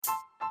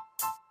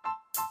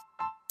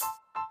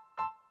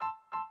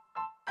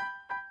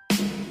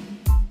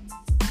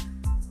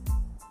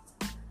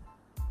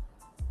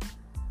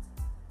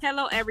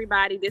Hello,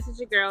 everybody. This is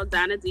your girl,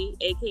 Donna D,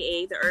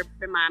 aka the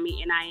Urban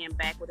Mommy, and I am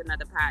back with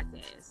another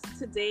podcast.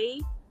 Today,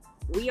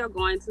 we are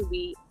going to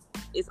be,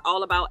 it's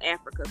all about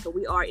Africa. So,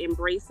 we are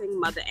embracing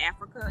Mother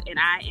Africa, and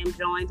I am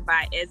joined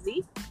by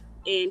Eze,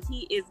 and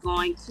he is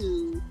going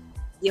to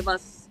give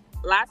us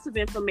lots of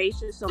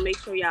information. So, make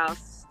sure y'all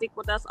stick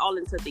with us all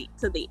into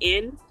the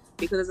end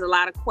because there's a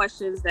lot of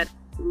questions that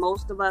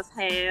most of us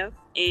have,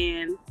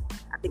 and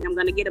I think I'm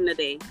going to get them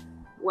today.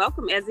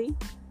 Welcome, Eze.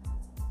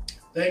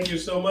 Thank you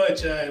so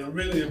much. I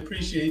really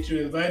appreciate you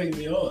inviting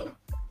me on.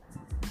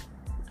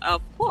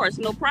 Of course,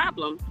 no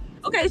problem.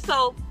 Okay,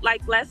 so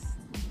let's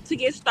to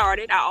get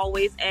started. I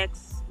always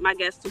ask my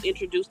guests to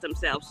introduce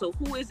themselves. So,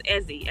 who is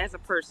Eze as a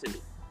person?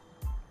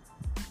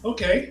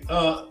 Okay,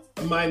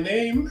 my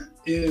name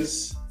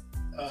is.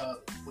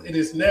 It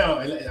is now.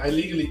 I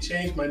legally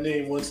changed my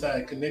name once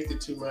I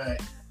connected to my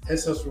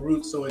ancestral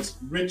roots. So it's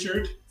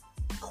Richard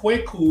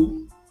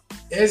KweKu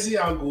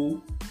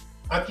EzeAgu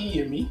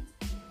Akinyemi.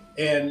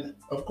 And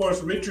of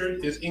course,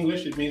 Richard is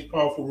English. It means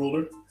powerful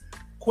ruler.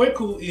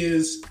 KweKu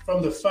is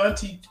from the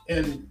Fanti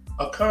and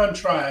Akan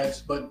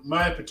tribes, but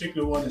my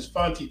particular one is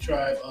Fanti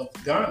tribe of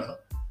Ghana.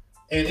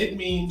 And it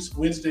means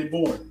Wednesday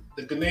born.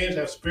 The Ghanaians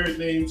have spirit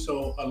names,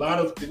 so a lot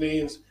of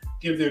Ghanaians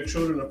give their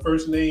children a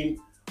first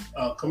name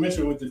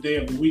commensurate with the day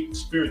of the week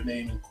spirit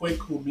name. And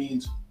KweKu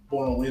means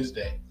born on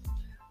Wednesday.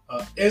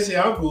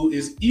 EzeAgu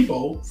is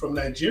Igbo from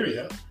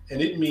Nigeria,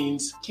 and it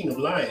means king of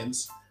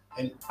lions.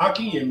 And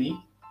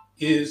Akinyemi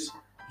is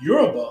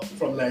Yoruba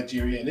from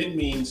Nigeria, and it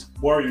means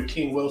warrior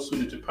king well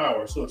suited to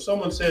power. So if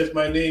someone says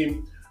my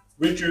name,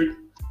 Richard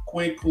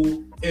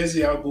KweKu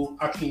EzeAgu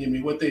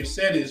Akinyemi, what they've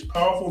said is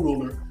powerful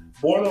ruler,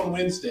 born on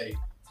Wednesday,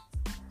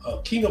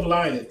 king of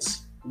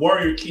lions,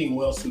 warrior king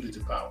well suited to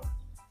power.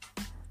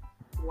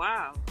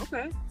 Wow.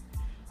 Okay.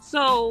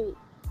 So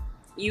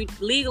you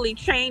legally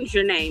changed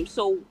your name.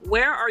 So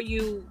where are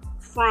you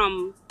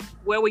from?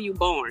 Where were you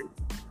born?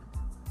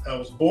 I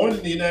was born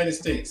in the United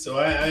States, so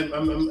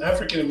I'm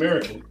African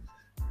American.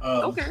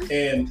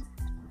 Okay. And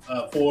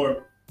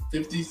for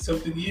 50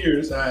 something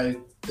years,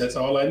 that's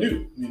all I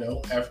knew.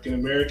 African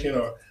American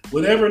or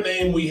whatever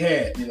name we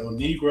had.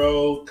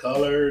 Negro,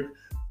 colored,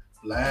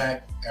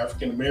 Black,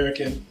 African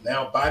American,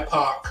 now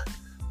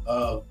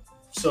BIPOC.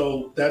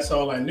 So that's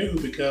all I knew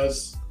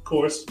because, of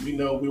course, we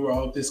know we were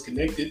all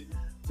disconnected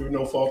through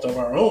no fault of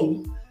our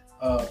own,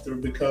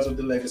 because of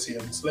the legacy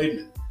of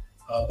enslavement.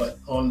 But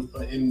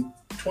in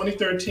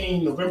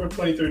 2013, November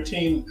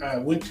 2013, I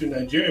went to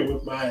Nigeria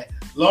with my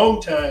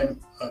longtime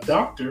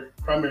doctor,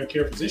 primary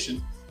care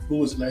physician, who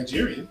was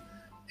Nigerian.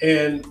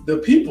 And the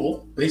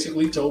people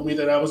basically told me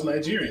that I was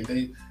Nigerian.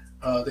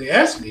 They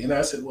asked me, and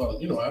I said, well,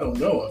 I don't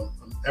know.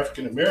 I'm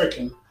African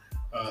American.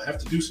 I have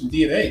to do some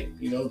DNA.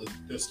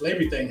 The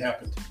slavery thing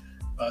happened.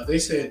 They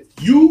said,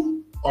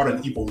 you are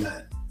an Igbo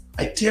man.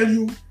 I tell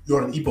you,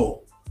 you're an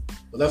Igbo.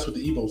 Well, that's what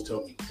the Igbos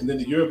told me. And then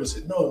the Yoruba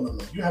said, no,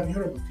 you have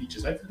Yoruba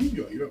features. I believe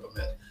you're a Yoruba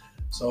man.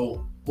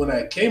 So when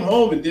I came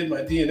home and did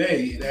my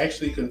DNA, it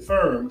actually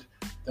confirmed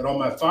that on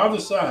my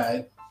father's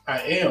side,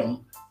 I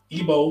am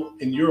Igbo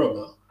and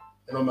Yoruba.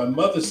 And on my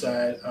mother's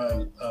side,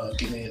 I'm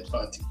Ghanaian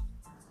Fanti.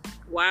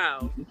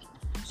 Wow.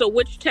 So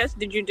which test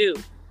did you do?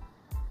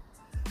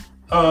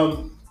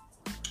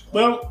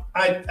 Well,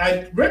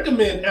 I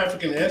recommend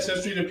African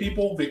ancestry to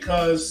people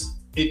because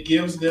it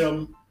gives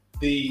them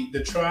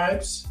the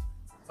tribes.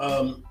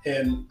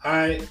 And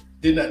I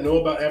did not know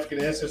about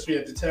African ancestry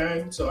at the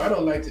time, so I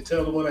don't like to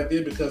tell the one I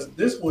did because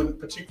this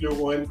particular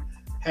one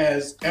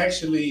has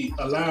actually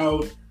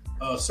allowed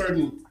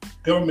certain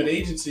government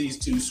agencies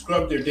to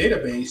scrub their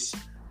database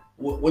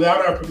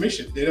without our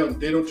permission. They don't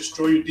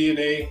destroy your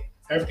DNA.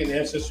 African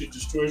ancestry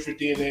destroys your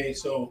DNA,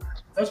 so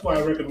that's why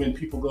I recommend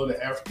people go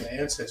to African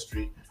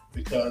ancestry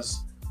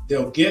because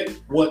they'll get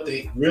what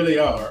they really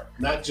are,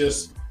 not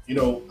just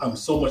I'm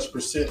so much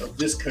percent of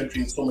this country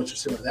and so much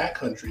percent of that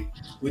country,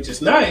 which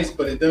is nice,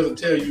 but it doesn't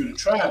tell you the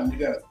tribe, and you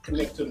got to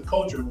connect to the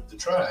culture with the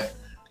tribe.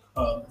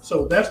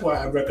 So that's why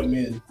I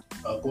recommend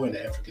going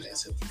to African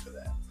ancestry for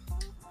that.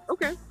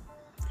 Okay.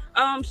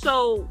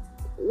 So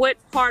what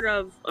part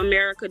of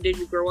America did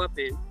you grow up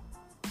in?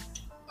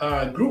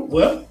 I grew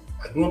up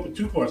in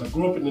two parts. I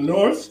grew up in the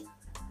north,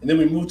 and then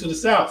we moved to the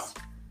south.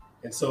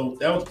 And so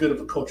that was a bit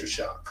of a culture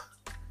shock.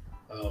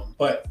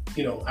 But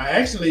I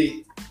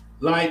actually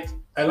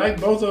I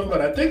like both of them, but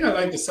I think I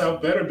like the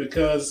South better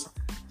because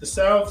the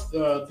South,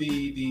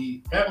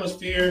 the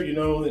atmosphere,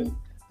 and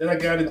then I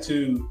got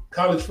into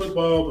college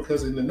football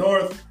because in the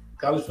North,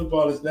 college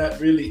football is not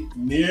really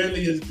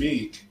nearly as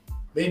big.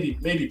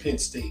 Maybe Penn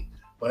State,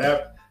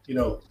 but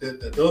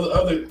those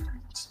other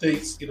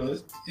states,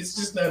 it's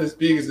just not as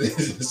big as it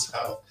is in the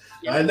South.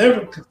 Yeah. I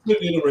never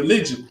considered it a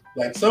religion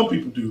like some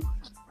people do,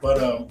 but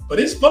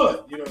it's fun.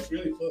 It's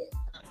really fun.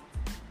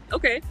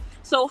 Okay,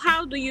 so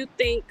how do you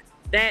think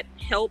that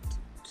helped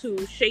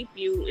to shape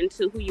you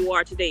into who you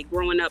are today,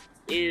 growing up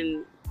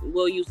in,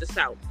 we'll use the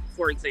South,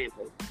 for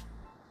example?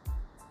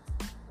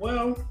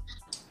 Well,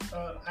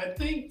 I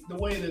think the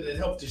way that it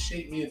helped to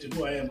shape me into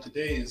who I am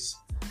today is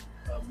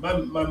my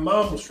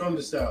mom was from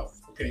the South.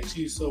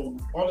 Okay, so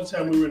all the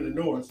time we were in the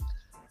North,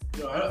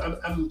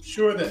 I'm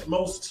sure that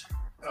most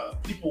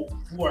people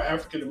who are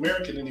African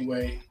American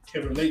anyway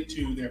can relate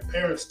to their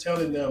parents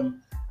telling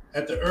them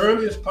at the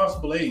earliest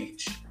possible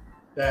age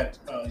that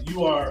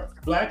you are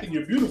black and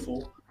you're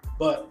beautiful,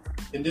 but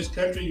in this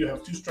country you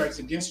have two strikes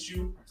against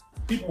you.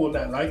 People will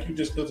not like you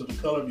just because of the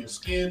color of your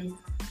skin,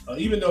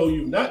 even though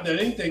you've not done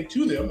anything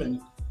to them,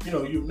 and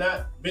you've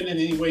not been in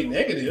any way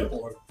negative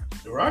or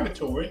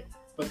derogatory,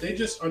 but they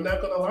just are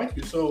not going to like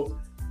you. So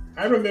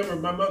I remember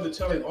my mother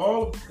telling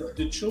all of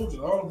the children,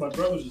 all of my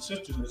brothers and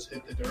sisters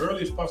at the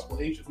earliest possible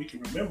age that we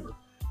can remember.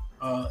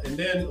 And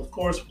then, of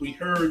course, we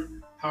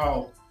heard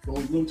how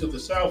when we moved to the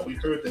South, we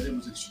heard that it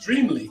was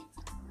extremely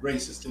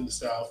racist in the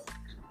South.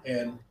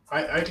 And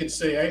I can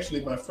say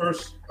actually my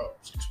first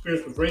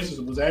experience with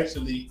racism was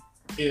actually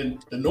in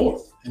the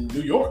North, in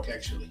New York,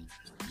 actually.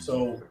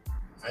 So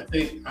I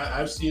think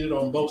I've seen it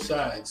on both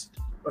sides.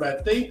 But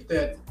I think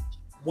that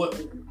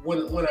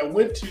when I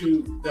went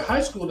to the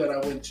high school that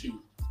I went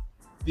to,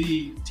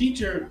 the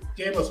teacher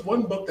gave us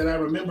one book that I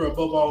remember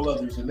above all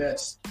others, and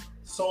that's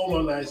Soul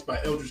on Ice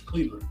by Eldridge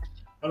Cleaver.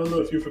 I don't know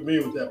if you're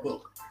familiar with that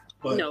book,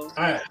 but no.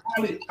 I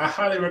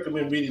highly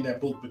recommend reading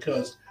that book,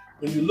 because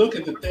when you look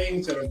at the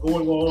things that are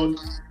going on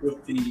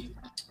with the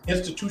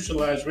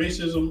institutionalized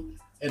racism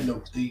and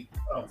the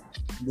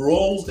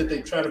roles that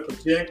they try to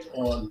project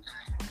on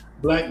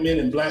black men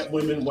and black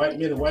women, white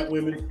men and white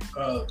women,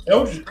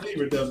 Eldridge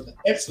Cleaver does an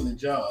excellent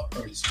job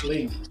of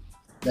explaining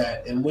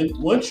that. And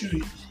once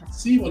you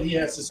see what he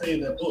has to say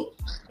in that book,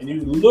 and you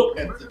look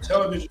at the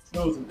television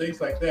shows and things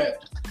like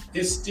that,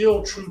 it's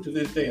still true to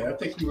this day. And I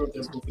think he wrote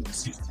that book in the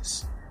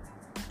 60s.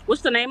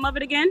 What's the name of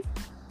it again?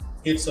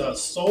 It's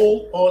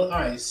Soul on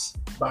Ice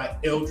by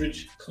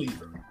Eldridge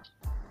Cleaver.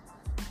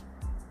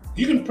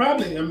 You can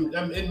probably,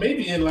 it may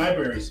be in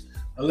libraries,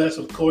 unless,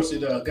 of course,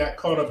 it got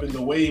caught up in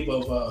the wave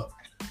of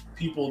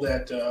people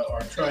that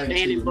are trying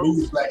to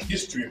remove Black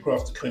history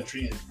across the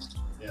country.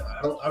 And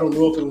I don't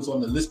know if it was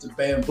on the list of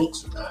banned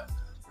books or not.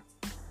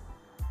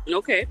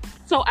 Okay.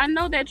 So I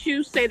know that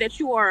you say that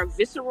you are a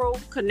Visceral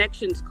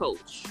Connections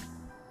Coach.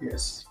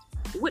 Yes.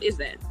 What is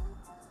that?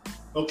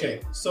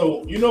 Okay.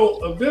 So,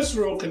 a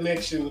visceral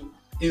connection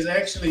is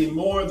actually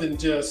more than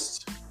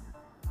just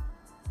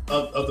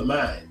of the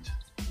mind.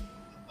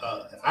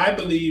 I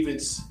believe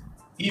it's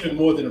even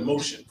more than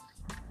emotion.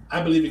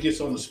 I believe it gets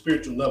on the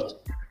spiritual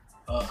level.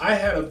 I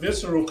had a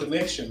visceral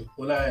connection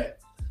when I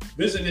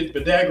visited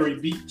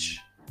Badagry Beach.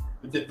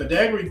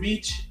 Badagry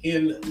Beach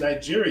in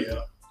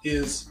Nigeria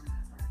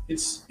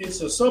it's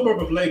a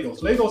suburb of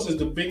Lagos. Lagos is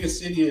the biggest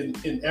city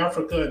in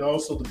Africa and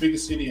also the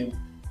biggest city in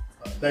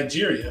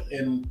Nigeria.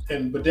 And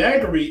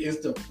Badagry is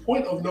the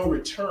point of no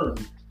return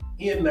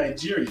in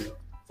Nigeria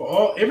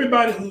for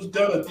everybody who's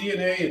done a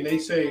DNA and they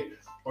say,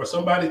 or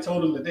somebody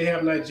told them that they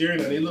have Nigerian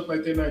or they look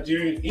like they're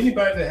Nigerian.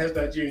 Anybody that has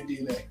Nigerian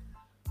DNA,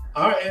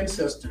 our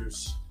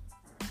ancestors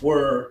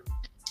were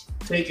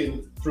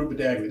taken through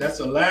Badagry. That's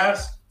the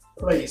last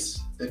place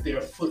that their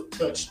foot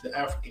touched the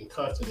African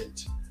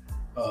continent,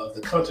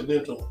 the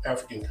continental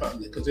African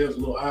continent, because there's a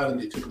little island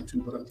they took them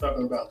to, but I'm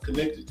talking about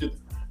connected to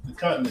the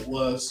continent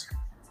was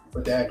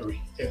Badagry.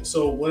 And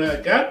so when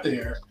I got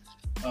there,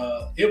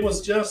 it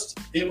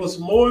was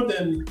more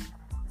than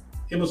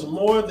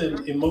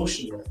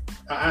emotional.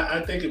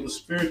 I think it was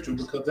spiritual,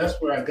 because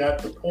that's where I got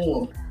the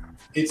poem,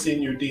 It's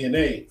in Your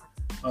DNA,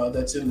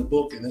 that's in the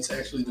book, and it's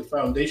actually the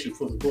foundation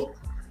for the book.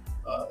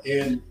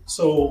 And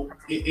so,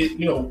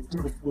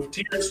 with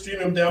tears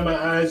streaming down my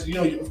eyes,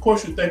 of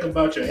course you think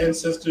about your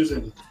ancestors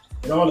and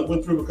all that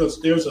went through,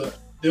 because there's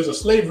a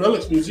slave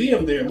relics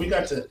museum there, and we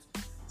got to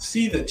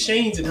see the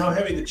chains and how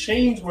heavy the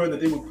chains were that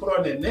they would put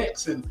on their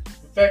necks, and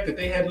the fact that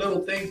they had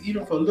little things,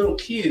 even for little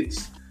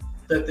kids,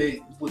 that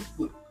they would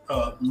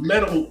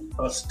metal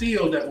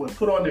steel that would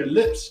put on their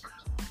lips,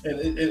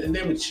 and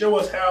they would show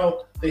us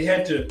how they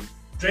had to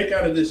drink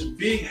out of this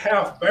big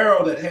half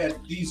barrel that had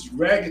these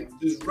rugged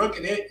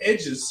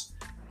edges,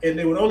 and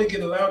they would only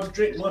get allowed to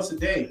drink once a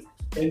day.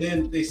 And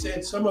then they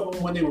said some of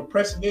them, when they were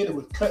pressing in, it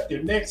would cut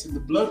their necks and the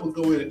blood would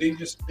go in, and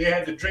they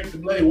had to drink the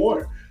bloody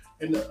water.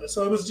 And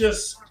so it was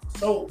just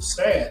so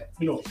sad,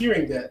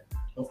 hearing that,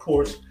 of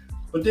course.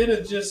 But then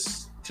it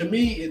just, to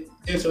me,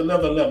 it's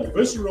another level.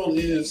 Visceral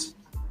is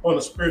on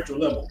a spiritual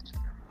level.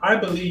 I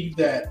believe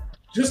that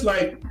just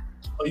like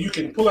you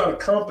can pull out a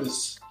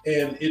compass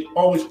and it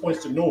always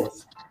points to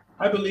north,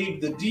 I believe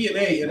the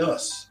DNA in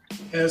us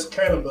has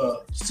kind of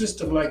a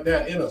system like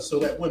that in us, so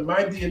that when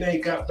my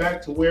DNA got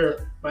back to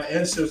where my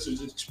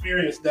ancestors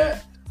experienced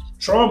that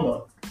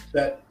trauma,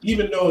 that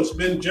even though it's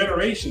been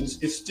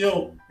generations, it's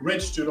still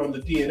registered on the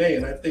DNA.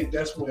 And I think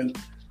that's when,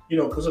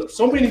 because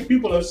so many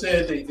people have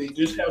said they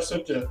just have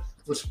such a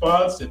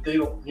response that they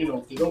don't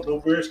know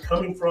where it's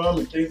coming from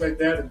and things like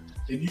that. And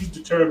they've used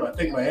the term, I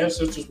think my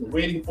ancestors were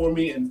waiting for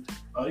me. And,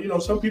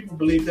 some people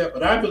believe that,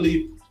 but I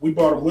believe we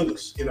brought them with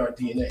us in our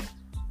DNA.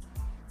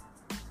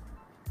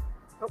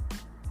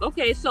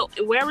 Okay, so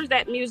where was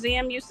that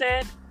museum you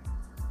said?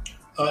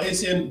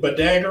 It's in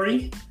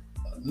Badagry,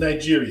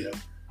 Nigeria.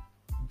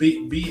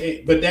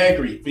 Badagry,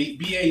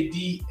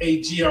 Badagry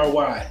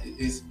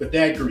is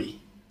Badagry.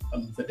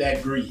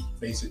 Badagry,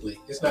 basically.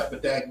 It's not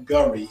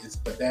Badagry, it's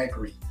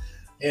Badagry.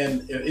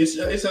 And it's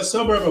a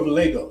suburb of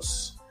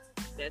Lagos.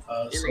 Okay.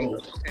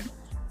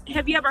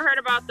 Have you ever heard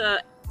about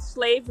the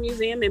Slave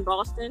Museum in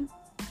Boston?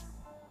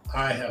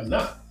 I have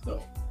not,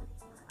 no.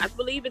 I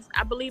believe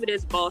it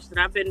is Boston.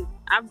 I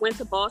went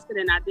to Boston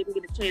and I didn't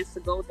get a chance to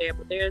go there,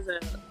 but there's a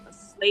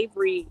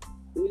slavery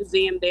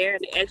museum there,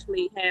 and they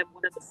actually have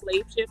one of the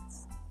slave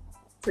ships.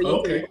 So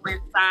you can go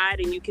inside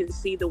and you can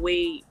see the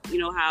way,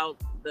 how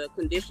the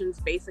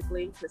conditions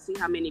basically, to see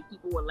how many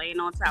people were laying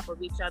on top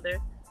of each other.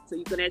 So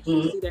you can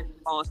actually see that in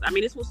Boston. I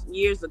mean, this was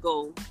years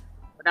ago,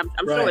 but I'm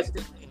sure it's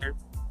still there.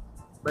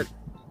 But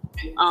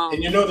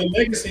and the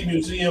Legacy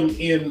Museum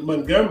in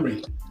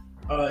Montgomery.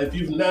 If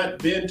you've not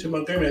been to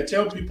Montgomery, I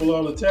tell people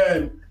all the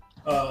time,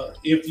 I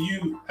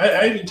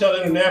even tell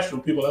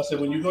international people, I said,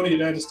 when you go to the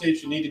United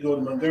States, you need to go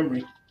to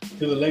Montgomery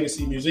to the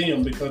Legacy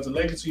Museum, because the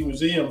Legacy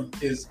Museum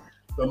is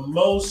the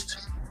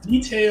most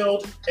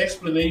detailed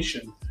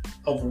explanation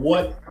of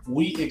what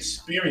we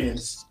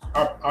experienced,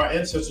 our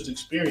ancestors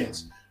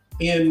experienced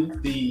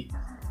in the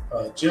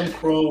Jim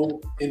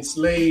Crow,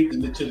 enslaved,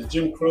 and to the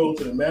Jim Crow,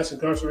 to the mass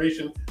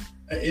incarceration.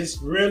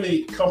 It's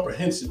really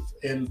comprehensive.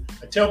 And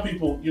I tell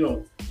people,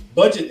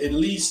 budget at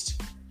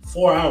least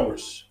 4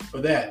 hours for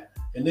that.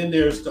 And then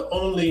there's the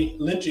only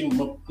lynching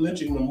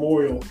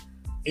memorial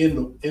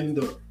in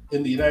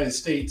the United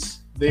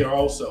States there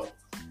also.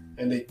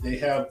 And they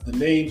have the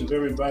names of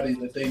everybody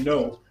that they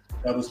know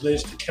that was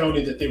lynched, the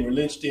county that they were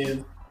lynched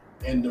in.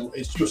 And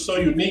it's just so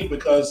unique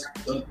because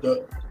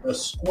the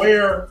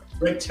square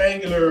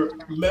rectangular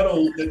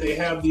metal that they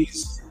have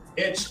these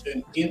etched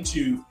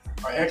into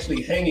are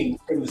actually hanging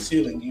from the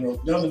ceiling.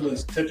 None of them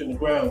is touching the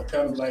ground,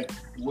 kind of like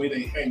the way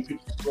they hang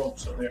people's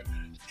ropes. So they're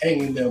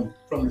hanging them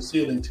from the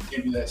ceiling to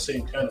give you that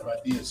same kind of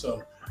idea.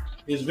 So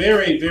it's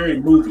very, very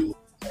moving.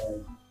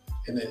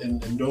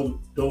 And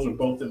those are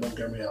both in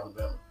Montgomery,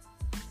 Alabama.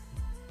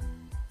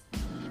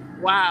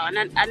 Wow, and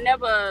I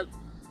never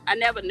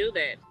knew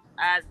that.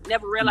 I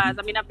never realized.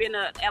 I mean, I've been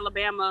to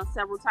Alabama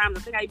several times.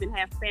 I think I even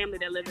have family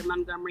that live in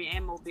Montgomery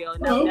and Mobile,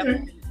 and I never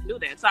knew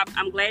that. So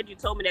I'm glad you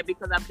told me that,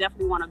 because I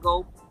definitely want to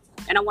go,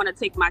 and I want to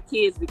take my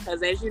kids,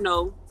 because, as you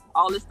know,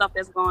 all this stuff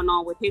that's going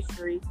on with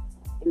history,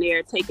 and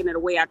they're taking it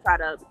away. I try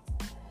to,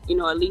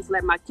 at least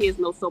let my kids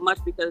know so much,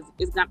 because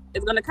it's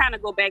going to kind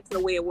of go back to the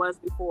way it was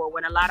before,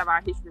 when a lot of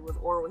our history was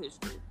oral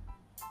history.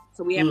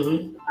 So we have to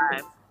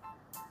survive.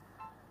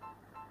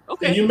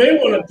 Okay. And you may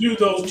want to do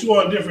those two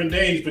on different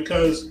days,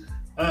 because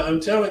I'm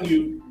telling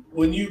you,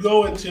 when you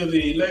go into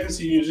the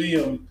Legacy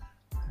Museum,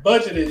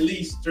 budget at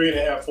least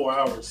 3.5, 4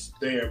 hours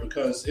there,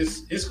 because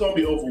it's going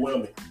to be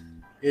overwhelming.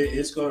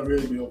 It's going to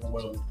really be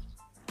overwhelming.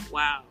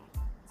 Wow.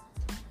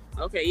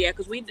 Okay, yeah,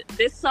 because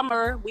this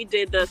summer we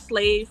did the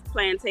slave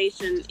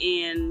plantation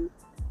in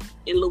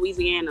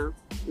Louisiana,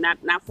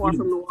 not far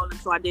from New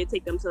Orleans. So I did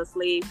take them to a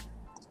slave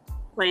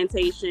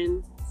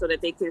plantation so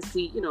that they can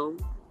see.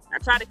 I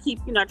try to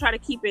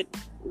keep it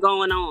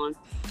going on.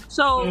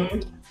 So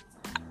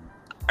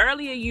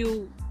earlier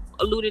you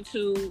alluded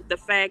to the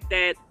fact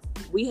that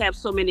we have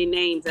so many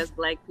names as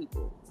Black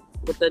people,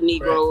 with the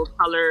Negro,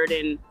 colored,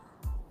 and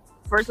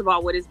first of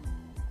all, what is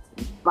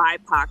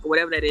BIPOC or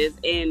whatever that is,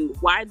 and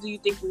why do you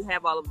think we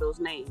have all of those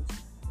names?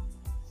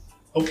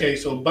 Okay,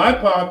 so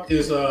BIPOC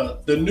is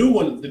the new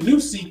one, the new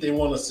seat they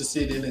want us to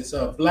sit in. It's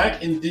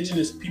Black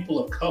Indigenous People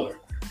of Color,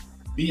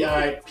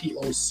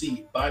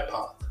 BIPOC,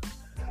 BIPOC.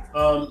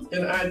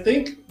 And I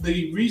think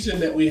the reason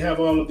that we have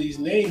all of these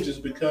names is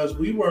because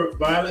we were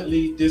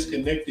violently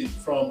disconnected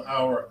from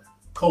our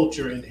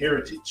culture and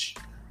heritage.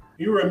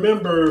 We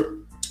remember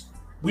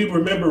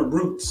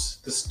Roots,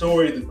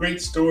 the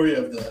great story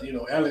of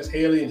Alex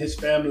Haley and his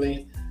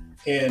family.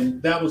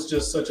 And that was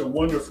just such a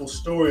wonderful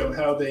story of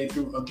how they,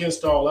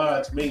 against all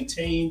odds,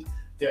 maintained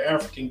their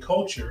African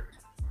culture.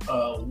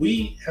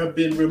 We have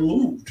been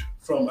removed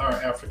from our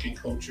African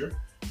culture.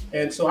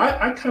 And so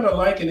I kind of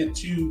liken it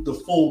to the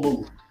full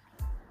moon.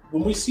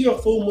 When we see a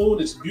full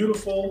moon, it's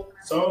beautiful.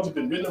 Songs have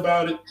been written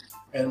about it.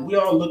 And we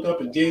all look up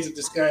and gaze at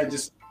the sky and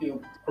just,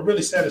 are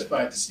really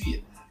satisfied to see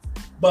it.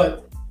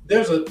 But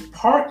there's a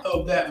part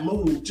of that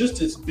moon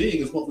just as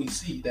big as what we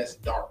see that's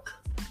dark,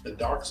 the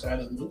dark side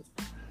of the moon.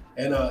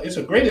 And it's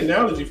a great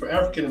analogy for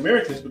African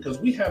Americans, because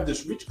we have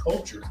this rich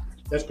culture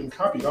that's been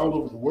copied all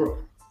over the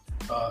world.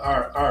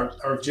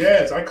 Our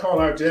jazz, I call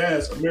our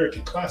jazz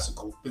American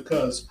classical,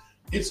 because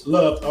it's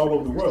loved all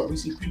over the world. We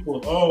see people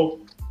of all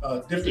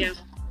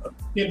different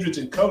kindreds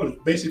and colors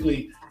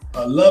basically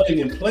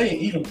loving and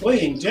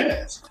playing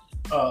jazz.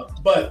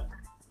 But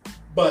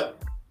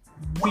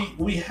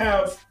we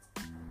have,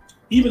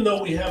 even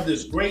though we have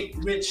this great,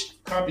 rich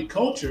copy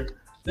culture,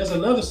 there's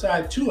another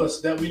side to us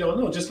that we don't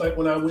know. Just like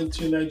when I went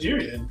to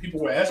Nigeria and people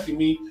were asking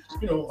me,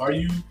 are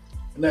you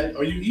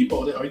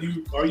Igbo?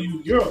 Are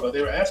you Yoruba?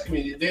 They were asking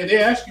me.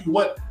 They ask you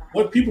what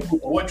people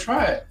group or what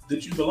tribe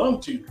that you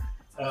belong to,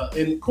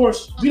 and of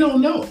course we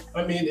don't know.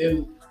 I mean,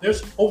 and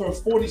there's over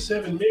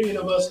 47 million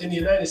of us in the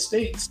United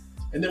States,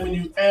 and then when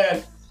you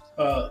add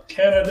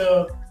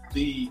Canada,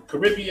 the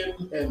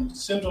Caribbean, and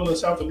Central and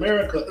South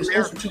America is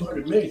over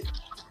 200 million.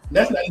 And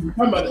that's not even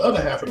talking about the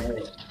other half of the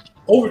world.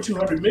 Over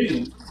 200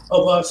 million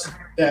of us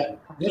that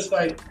just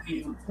like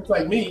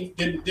me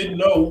didn't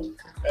know.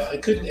 I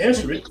couldn't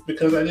answer it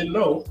because I didn't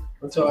know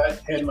until I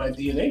had my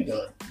DNA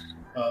done.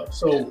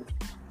 So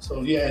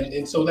yeah,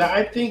 and so that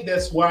I think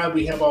that's why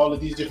we have all of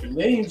these different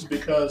names,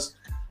 because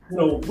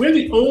we're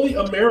the only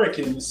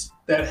Americans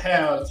that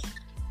have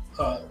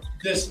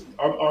this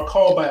are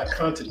called by a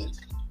continent.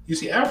 You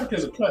see, Africa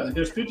is a continent.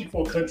 There's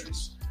 54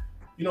 countries.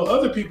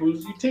 Other people,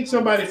 you take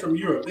somebody from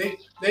Europe,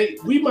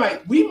 we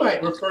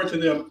might refer to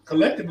them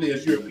collectively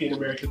as European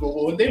Americans, but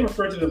when they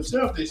refer to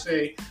themselves, they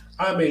say,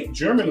 I'm a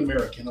German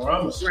American, or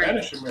I'm a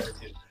Spanish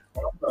American,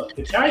 or I'm an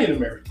Italian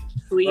American,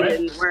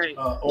 right?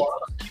 Or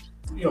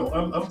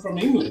I'm from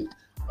England.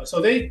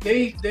 So they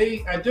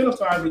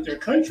identify with their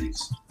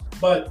countries,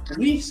 but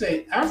we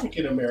say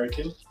African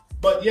American,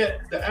 but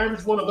yet the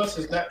average one of us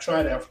has not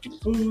tried African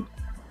food.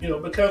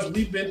 Because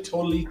we've been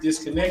totally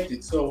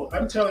disconnected. So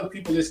I'm telling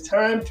people it's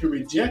time to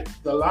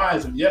reject the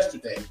lies of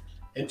yesterday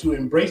and to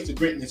embrace the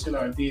greatness in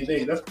our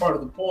DNA. That's part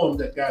of the poem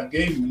that God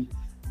gave me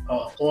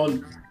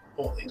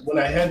when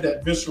I had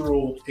that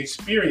visceral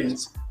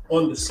experience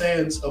on the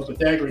sands of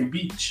Badagry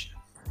Beach,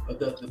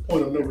 the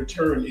point of no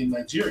return in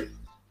Nigeria.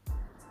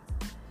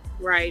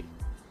 Right.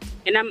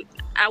 And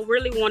I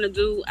really want to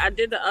do, I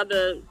did the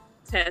other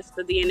test,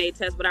 the DNA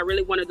test, but I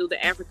really want to do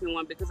the African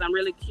one because I'm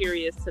really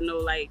curious to know,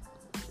 like,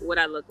 what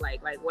I look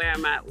like where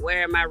am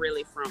I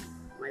really from?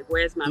 Like,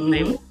 where's my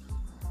family?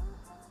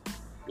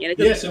 Yeah,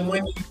 yes, and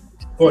when you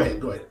go ahead.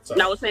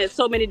 Sorry. I was saying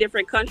so many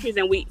different countries,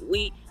 and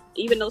we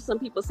even though some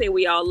people say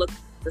we all look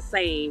the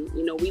same,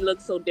 we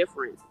look so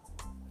different.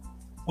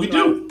 We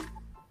do.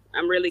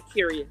 I'm really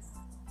curious.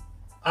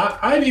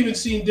 I've even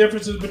seen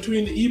differences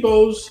between the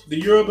Igbos,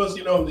 the Yorubas.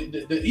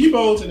 The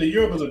Igbos and the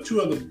Yorubas are two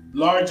of the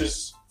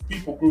largest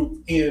people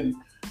group in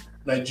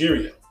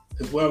Nigeria,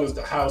 as well as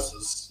the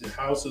Hausas. The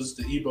Hausas,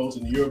 the Igbos,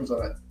 and the Yorubas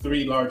are like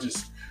three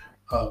largest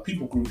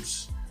people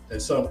groups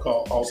that some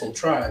call also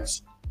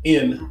tribes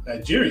in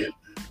Nigeria.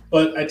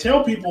 But I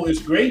tell people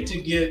it's great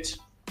to get,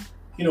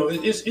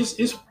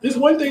 it's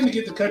one thing to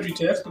get the country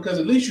test because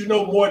at least you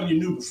know more than you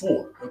knew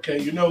before. Okay,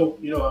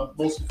 I'm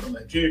mostly from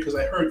Nigeria because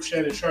I heard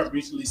Shannon Sharp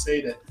recently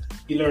say that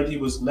he learned he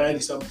was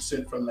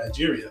 90-something% from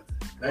Nigeria.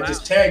 And wow. I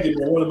just tagged him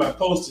on one of my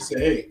posts to say,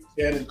 hey,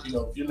 Shannon,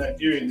 if you're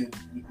Nigerian,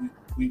 then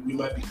we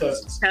might be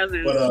cousins.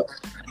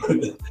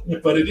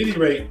 But at any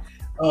rate,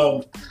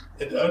 I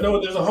know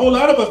there's a whole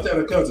lot of us that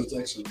are cousins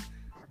actually.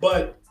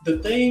 But the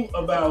thing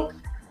about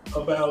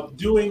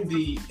doing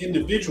the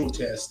individual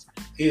test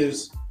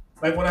is,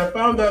 like, when I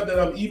found out that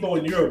I'm Igbo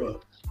and Yoruba,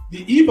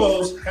 the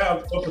Igbos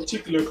have a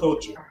particular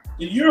culture.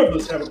 The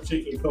Yorubas have a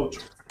particular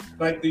culture.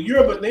 Like the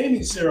Yoruba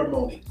naming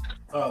ceremony.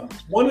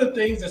 One of the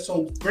things that's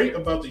so great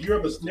about the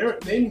Yoruba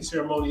naming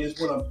ceremony is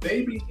when a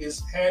baby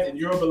is had in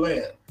Yoruba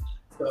land,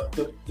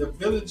 the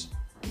village,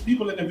 the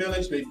people in the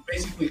village, they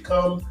basically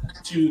come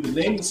to the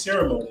naming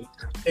ceremony,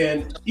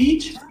 and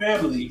each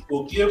family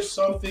will give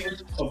something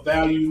of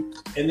value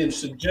and then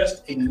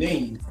suggest a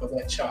name for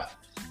that child.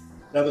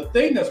 Now, the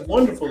thing that's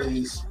wonderful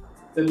is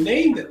the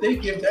name that they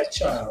give that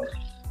child,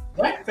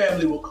 that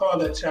family will call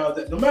that child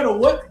that, no matter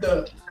what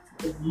the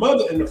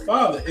mother and the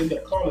father end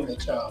up calling that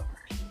child,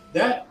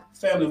 that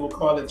family will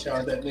call that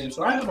child that name.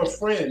 So I have a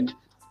friend,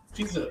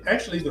 she's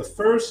actually the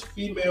first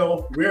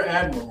female rear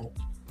admiral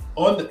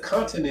on the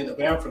continent of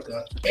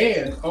Africa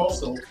and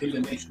also in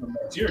the nation of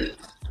Nigeria.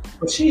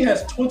 But she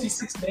has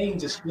 26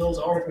 names and she knows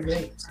all of her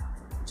names.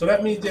 So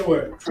that means there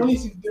were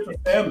 26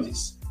 different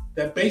families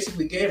that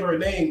basically gave her a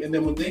name, and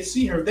then when they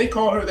see her, they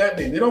call her that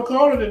name. They don't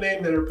call her the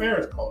name that her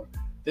parents called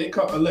her. They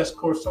call, unless of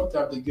course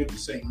sometimes they give the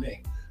same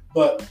name.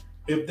 But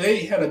if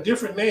they had a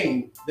different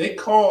name, they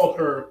called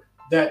her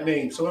that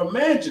name. So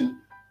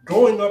imagine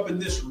growing up in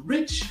this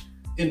rich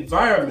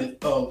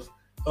environment of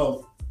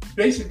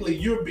basically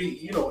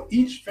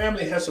each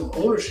family has some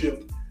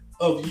ownership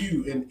of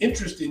you and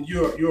interest in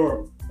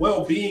your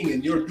well-being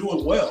and you're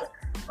doing well.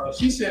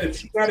 She said if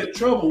she got in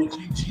trouble,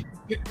 she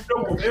get in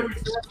trouble with every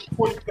family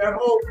before she got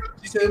home.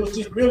 She said it was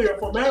just really a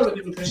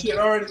formality because she had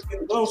already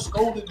been well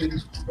scolded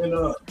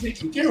and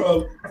taken care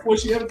of before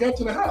she ever got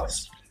to the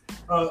house.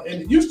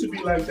 And it used to be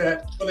like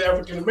that for the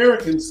African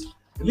Americans,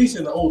 at least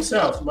in the Old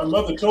South. My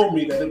mother told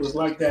me that it was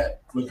like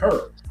that with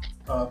her,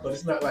 but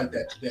it's not like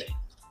that today.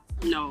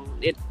 No,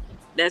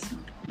 that's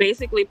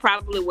basically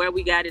probably where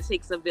we got it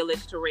takes a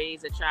village to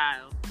raise a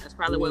child. That's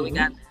probably where we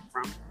got that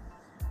from.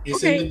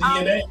 It's in the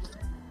DNA.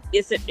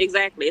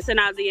 Exactly. It's in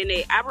our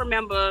DNA. I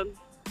remember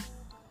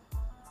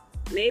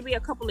maybe a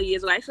couple of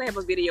years ago, I actually have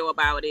a video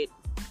about it.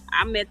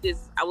 I met it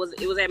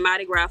was at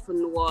Mardi Gras from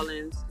New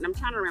Orleans, and I'm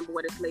trying to remember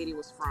where this lady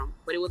was from,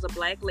 but it was a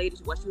black lady.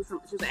 She was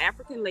an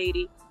African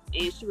lady,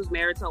 and she was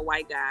married to a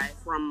white guy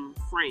from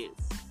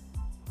France.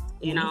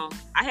 You know,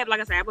 I have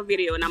a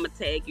video, and I'm gonna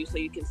tag you so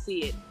you can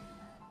see it.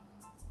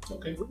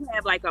 Okay. We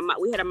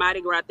had a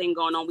Mardi Gras thing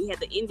going on. We had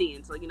the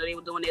Indians, so they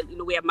were doing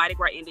it. We have Mardi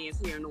Gras Indians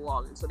here in New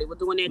Orleans, so they were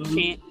doing their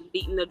chant,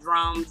 beating the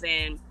drums,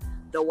 and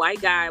the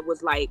white guy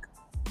was like,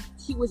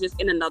 he was just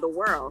in another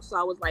world. So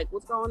I was like,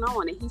 what's going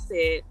on? And he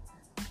said,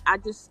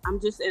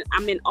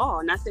 I'm in awe.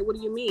 And I said, what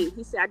do you mean?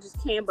 He said, I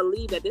just can't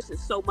believe that this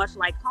is so much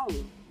like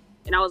home.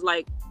 And I was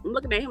like, I'm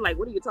looking at him like,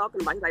 what are you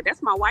talking about? He's like,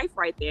 that's my wife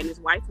right there. And his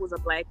wife was a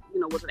black,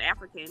 was an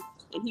African.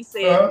 And he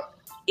said,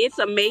 it's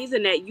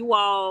amazing that you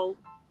all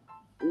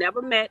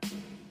never met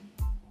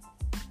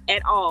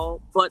at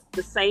all, but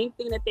the same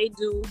thing that they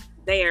do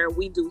there,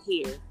 we do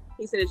here.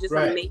 He said, it's just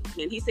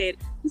amazing. He said,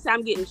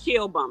 I'm getting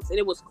chill bumps. And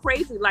it was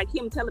crazy, like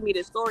him telling me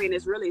this story. And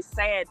it's really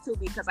sad too,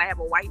 because I have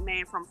a white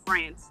man from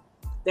France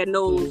that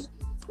knows,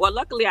 well,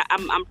 luckily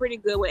I'm pretty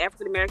good with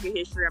African-American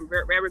history. I'm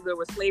very, very good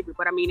with slavery.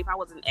 But I mean, if I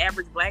was an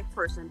average black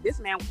person, this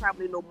man would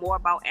probably know more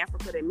about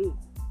Africa than me.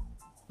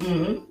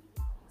 Mm-hmm.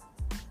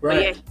 Right.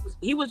 But yeah,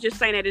 he was just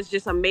saying that it's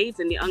just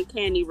amazing, the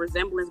uncanny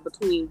resemblance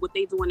between what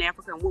they do in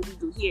Africa and what we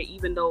do here,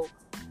 even though,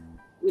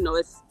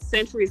 it's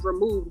centuries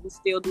removed, we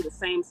still do the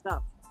same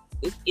stuff.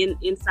 It's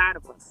inside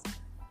of us.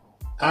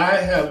 I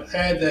have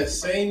had that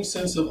same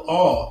sense of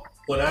awe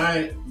when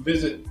I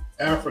visit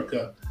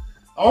Africa.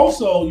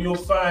 Also, you'll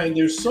find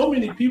there's so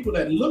many people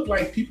that look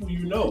like people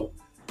you know.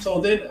 So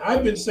then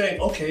I've been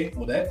saying, okay,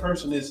 well, that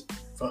person is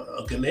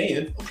a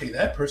Ghanaian. Okay,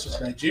 that person's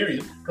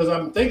Nigerian. Because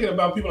I'm thinking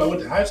about people I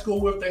went to high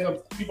school with, thinking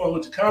of people I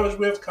went to college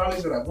with,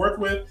 colleagues that I work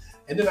with.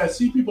 And then I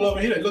see people over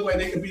here that look like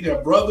they could be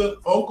their brother,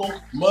 uncle,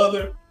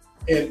 mother.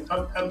 And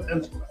I'm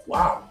like,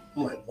 wow.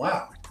 I'm like,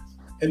 wow.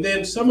 And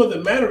then some of the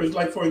mannerisms,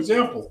 like, for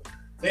example,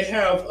 they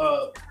have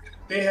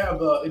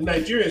in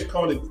Nigeria, it's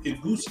called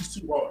egusi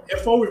soup, or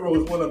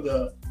efo-riro is one of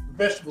the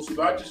vegetable soup.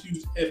 I just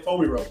use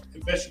efo-riro,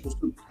 vegetable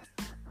soup.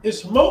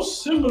 It's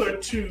most similar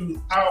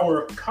to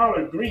our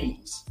collard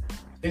greens,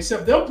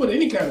 except they'll put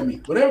any kind of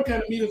meat, whatever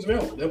kind of meat is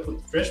available. They'll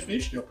put fresh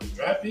fish, they'll put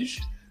dry fish,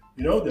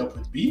 they'll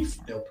put beef,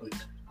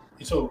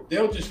 so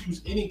they'll just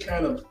use any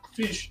kind of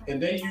fish,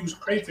 and they use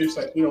crayfish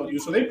like we don't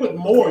use. So they put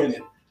more in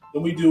it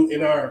than we do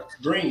in our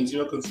greens,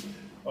 because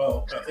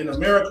in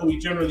America, we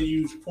generally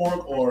use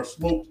pork or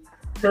smoked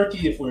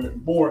turkey if we're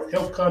more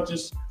health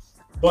conscious,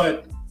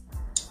 but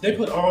they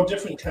put all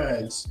different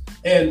kinds.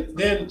 And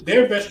then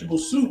their vegetable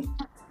soup,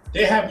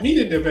 they have meat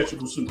in their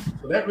vegetable soup.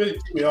 So that really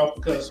threw me off,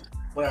 because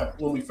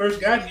when we first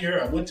got here,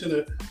 I went to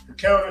the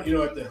counter,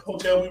 at the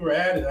hotel we were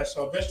at, and I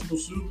saw vegetable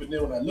soup. And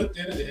then when I looked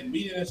in it, it had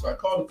meat in it. So I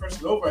called the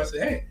person over. I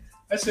said, hey,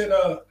 I said,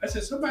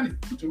 somebody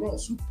put the wrong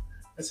soup.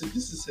 I said,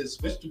 this says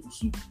vegetable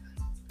soup.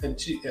 And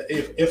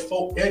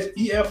efo-riro,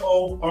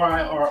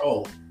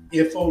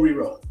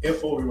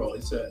 efo-riro.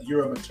 It's a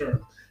Yoruba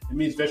term. It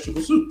means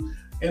vegetable soup.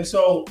 And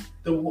so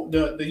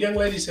the young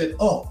lady said,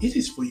 oh, it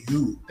is for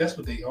you. That's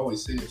what they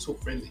always say. They're so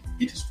friendly.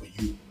 It is for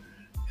you.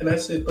 And I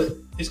said, but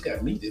it's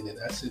got meat in it.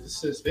 I said, it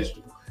says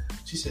vegetable.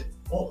 She said,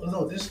 oh,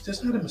 no,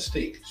 there's not a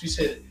mistake. She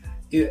said,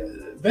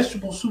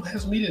 vegetable soup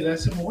has meat in it. I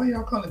said, well, why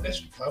y'all call it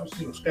vegetable? I was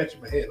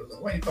scratching my head. I was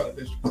like, why you call it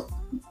vegetable?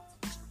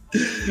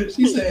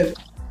 She said,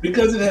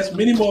 because it has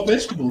many more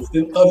vegetables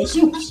than other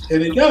soups.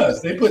 And it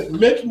does. They put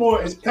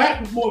it's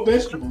packed with more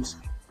vegetables.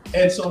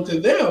 And so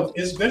to them,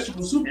 it's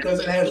vegetable soup because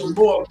it has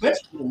more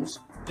vegetables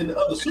than the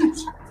other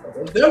soups.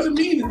 It doesn't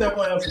mean it's not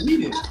going to have some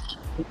meat in it.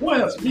 It's going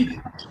to have some meat in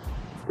it.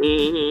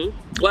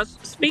 Mm-hmm. Well,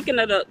 speaking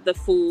of the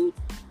food,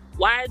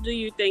 why do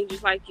you think,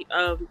 just like you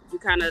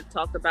kind of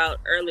talked about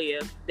earlier,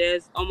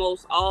 there's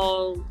almost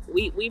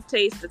we've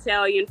tasted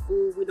Italian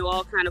food, we know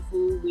all kind of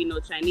food, we know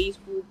Chinese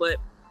food, but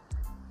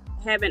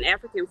having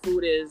African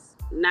food is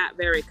not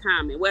very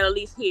common. Well, at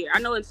least here. I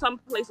know in some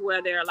places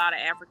where there are a lot of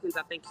Africans,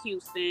 I think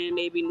Houston,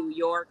 maybe New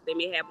York, they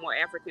may have more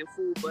African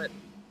food, but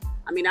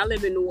I mean, I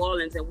live in New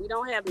Orleans and we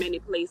don't have many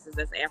places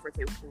that's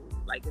African food.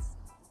 Like, it's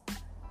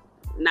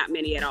not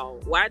many at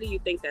all. Why do you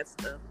think that's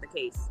the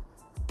case?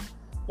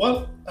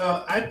 Well,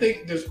 I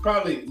think there's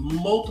probably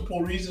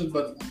multiple reasons,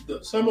 but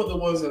some of the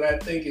ones that I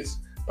think is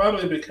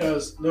probably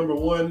because, number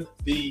one,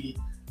 the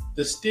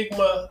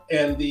stigma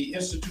and the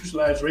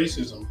institutionalized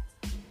racism.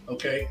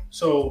 Okay,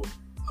 so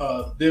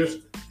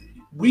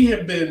we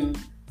have been,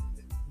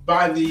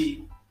 by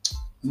the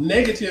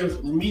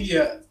negative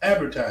media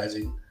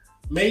advertising,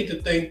 made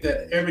to think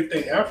that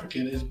everything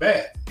African is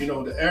bad.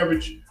 The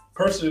average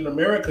person in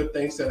America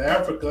thinks that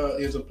Africa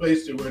is a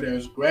place where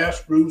there's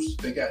grassroots,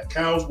 they got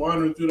cows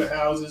wandering through the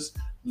houses,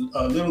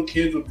 little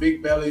kids with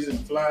big bellies and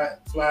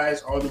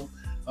flies on them.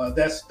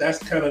 That's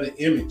kind of the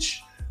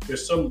image.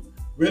 There's some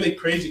really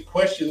crazy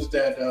questions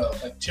that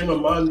like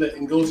Chimamanda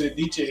Ngozi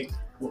Adichie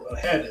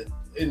had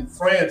in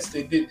France.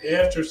 They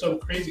asked her some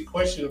crazy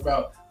question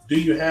about, do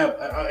you have,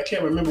 I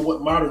can't remember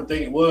what modern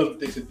thing it was, but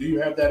they said, do you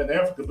have that in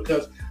Africa?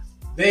 Because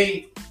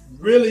they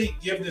really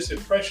give this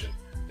impression.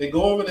 They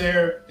go over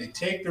there, they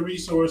take the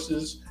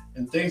resources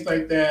and things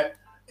like that,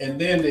 and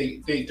then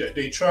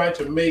they try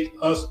to make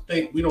us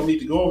think we don't need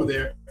to go over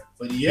there.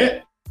 But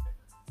yet,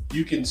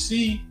 you can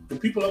see the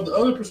people of the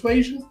other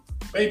persuasion,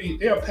 maybe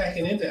they are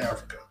packing into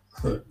Africa.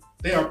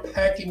 They are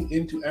packing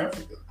into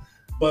Africa.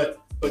 But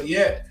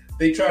yet,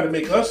 they try to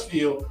make us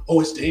feel,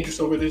 oh, it's dangerous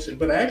over this.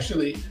 But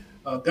actually,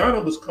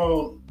 Ghana was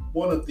called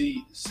one of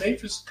the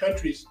safest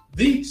countries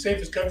in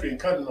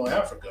continental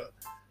Africa.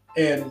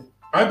 And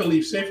I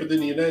believe, safer than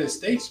the United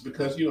States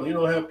because, you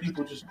don't have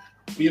people just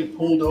being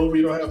pulled over.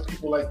 You don't have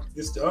people like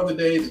this. The other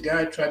day, the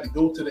guy tried to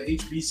go to the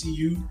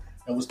HBCU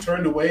and was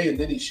turned away, and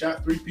then he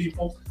shot 3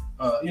 people.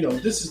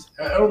 This is,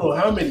 I don't know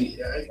how many,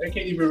 I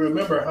can't even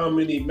remember how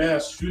many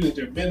mass shootings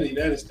there have been in the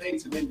United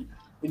States. And then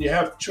when you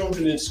have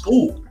children in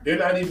school, they're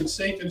not even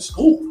safe in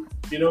school,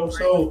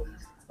 So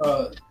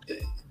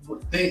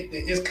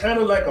it's kind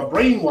of like a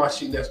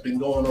brainwashing that's been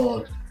going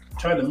on,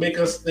 trying to make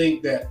us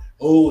think that,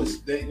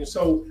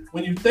 so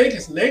when you think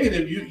it's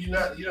negative, you're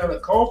not a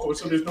call for it,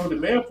 so there's no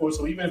demand for it.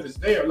 So even if it's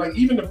there, like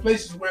even the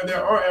places where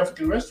there are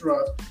African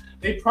restaurants,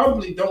 they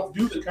probably don't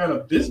do the kind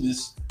of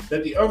business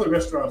that the other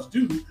restaurants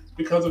do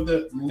because of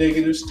the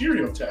negative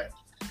stereotype.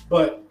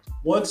 But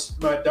once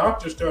my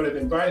doctor started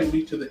inviting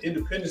me to the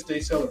Independence Day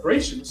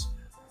celebrations,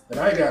 and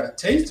I got a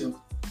taste of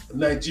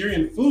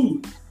Nigerian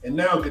food and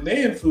now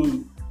Ghanaian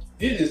food,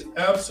 it is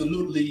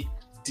absolutely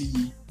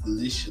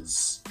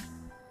delicious.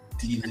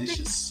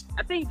 Delicious.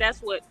 I think that's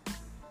what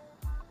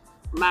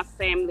my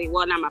family,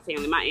 well, not my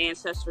family, my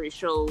ancestry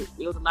showed.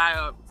 There was a lot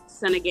of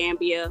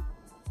Senegambia.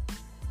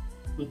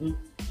 Mm-hmm.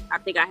 I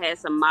think I had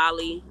some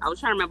Mali. I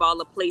was trying to remember all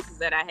the places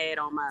that I had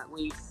on my,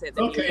 when you said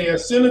that. Okay, yeah,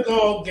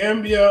 Senegal,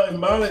 Gambia, and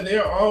Mali,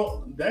 they're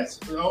all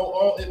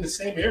in the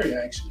same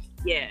area, actually.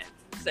 Yeah,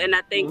 and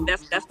I think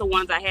that's the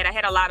ones I had. I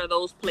had a lot of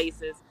those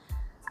places.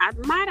 I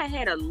might have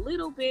had a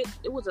little bit.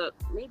 It was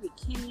maybe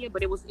Kenya,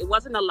 but it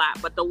wasn't a lot.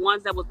 But the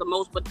ones that was the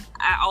most. But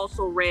I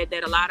also read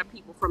that a lot of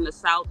people from the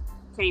South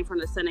came from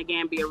the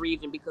Senegambia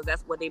region because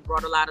that's where they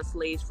brought a lot of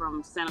slaves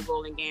from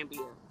Senegal and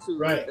Gambia to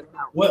right. the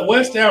South.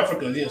 West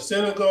Africa, yeah,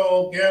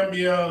 Senegal,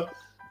 Gambia.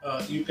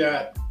 You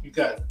got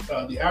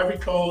the Ivory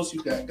Coast.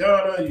 You got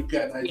Ghana. You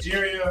got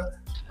Nigeria.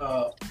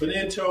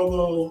 Benin,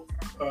 Togo.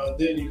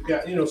 Then you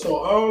got so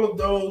all of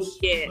those.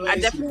 Yeah, places. I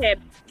definitely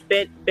had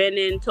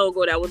Benin,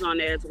 Togo that was on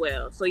there as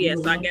well. So yeah,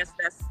 so I guess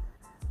that's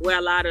where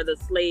a lot of the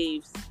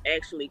slaves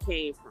actually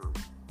came from.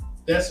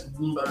 That's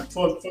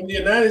from the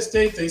United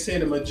States. They say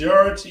the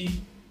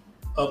majority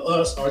of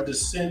us are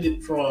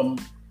descended from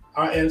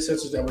our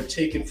ancestors that were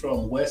taken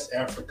from West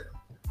Africa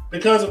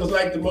because it was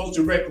like the most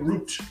direct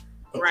route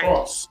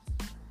across.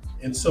 Right.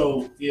 And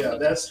so, yeah,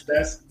 that's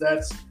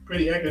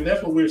pretty accurate.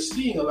 That's what we're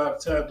seeing a lot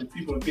of times when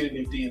people are getting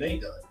their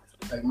DNA done.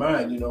 Like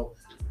mine,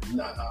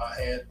 I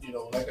had,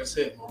 like I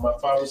said, on my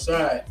father's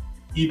side,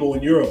 Igbo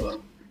and Yoruba.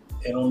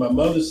 And on my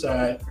mother's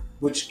side,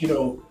 which,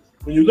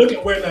 when you look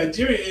at where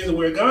Nigeria is and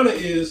where Ghana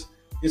is,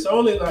 it's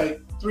only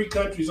like 3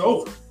 countries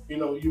over.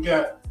 You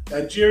got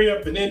Nigeria,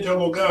 Benin,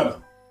 Togo,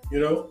 Ghana.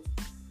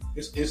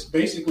 It's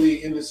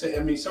basically in the same.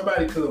 I mean,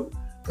 somebody could have,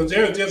 because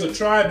there's a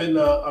tribe in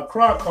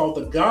Accra called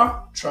the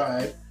Ga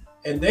tribe,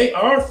 and they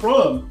are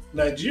from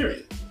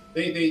Nigeria.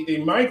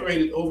 They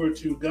migrated over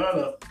to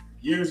Ghana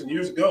years and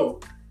years ago,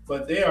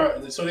 but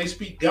they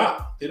speak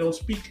Ga. They don't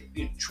speak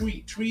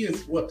Twi. Twi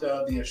is what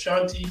the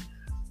Ashanti,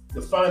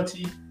 the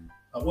Fanti.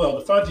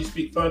 The Fanti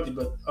speak Fanti,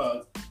 but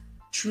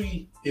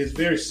Twi is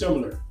very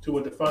similar to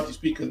what the Fanti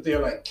speak because they're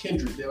like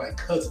kindred. They're like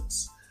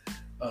cousins.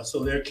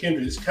 So they're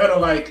kindred. It's kind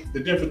of like the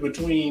difference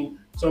between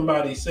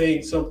somebody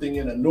saying something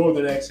in a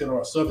northern accent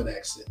or a southern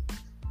accent,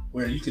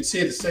 where you could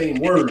say the same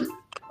word.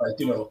 Like,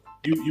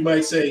 you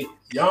might say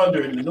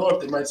yonder in the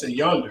north, they might say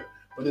yonder,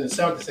 but in the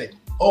south they say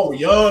over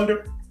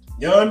yonder,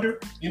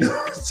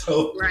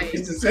 so right.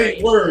 It's the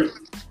same word.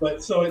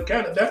 But so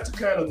that's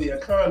the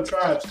Akan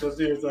tribes, because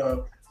there's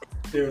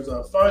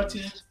a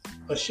Fanti,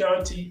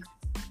 Ashanti,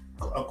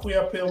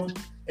 Akweapim,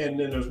 and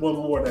then there's one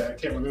more that I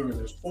can't remember.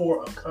 There's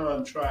 4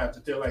 Akan tribes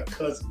that they're like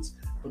cousins,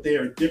 but they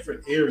are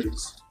different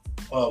areas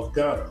of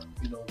Ghana.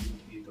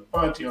 The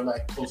Fanti are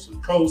like close to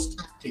the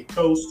coast, Cape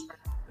Coast,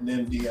 and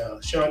then the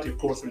Ashanti, of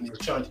course, are in the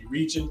Ashanti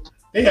region.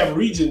 They have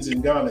regions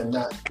in Ghana,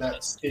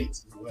 not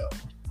states as well.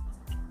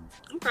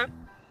 Okay.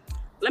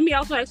 Let me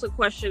also ask a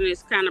question.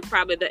 It's kind of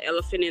probably the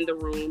elephant in the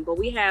room, but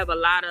we have a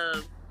lot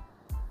of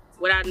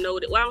what I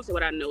noticed. Well, I don't say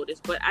what I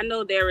noticed, but I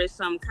know there is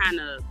some kind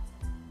of,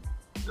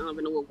 I don't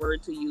even know what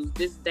word to use,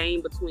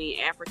 disdain between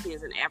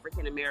Africans and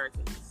African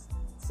Americans.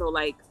 So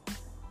like,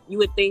 you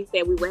would think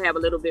that we would have a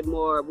little bit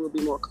more, we would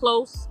be more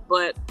close,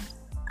 but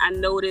I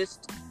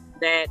noticed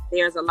that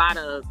there's a lot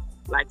of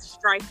like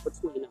strife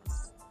between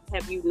us.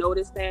 Have you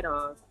noticed that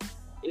or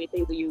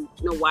anything? Do you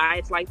know why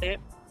it's like that?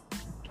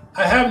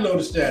 I have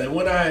noticed that. And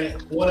when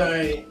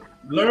I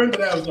learned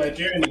that I was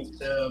Nigerian,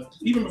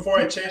 even before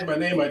I changed my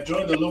name, I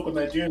joined the local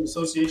Nigerian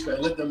association. I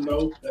let them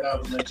know that I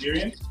was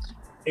Nigerian.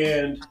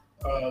 And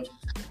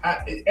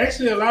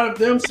actually, a lot of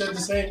them said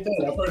the same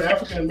thing. I've heard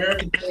African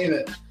Americans say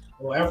that,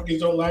 Africans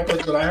don't like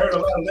us, but I heard a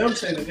lot of them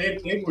say that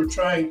they were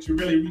trying to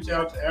really reach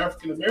out to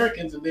African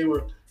Americans, and they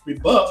were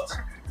rebuffed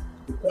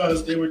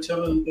because they were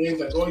telling them things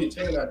like, "Oh, you're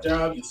taking our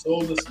jobs, you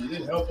sold us, you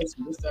didn't help us,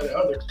 and this, that, and the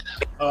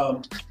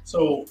other."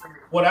 So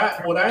what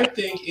I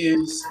think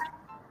is,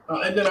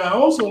 and then I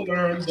also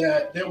learned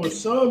that there were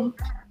some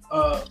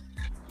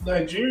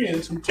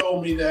Nigerians who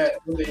told me that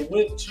when they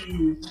went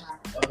to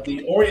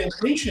the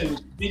orientation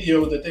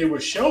video that they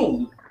were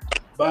shown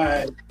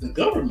by the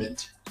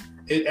government,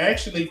 it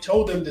actually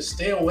told them to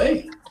stay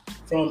away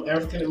from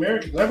African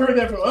Americans. I've heard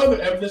that from other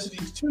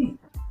ethnicities too,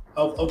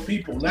 of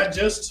people, not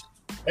just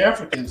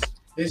Africans.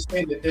 They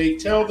say that they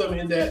tell them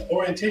in that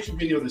orientation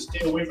video to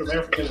stay away from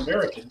African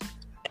Americans.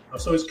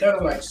 So it's kind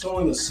of like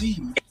sowing a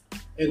seed.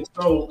 And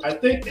so I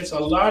think it's a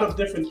lot of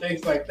different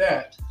things like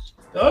that.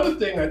 The other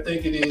thing I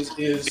think it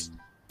is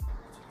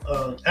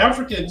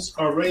Africans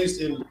are raised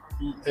in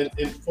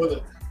for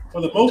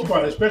the most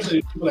part,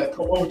 especially people that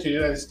come over to the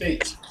United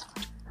States,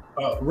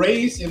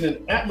 raised in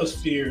an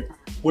atmosphere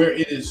where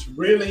it is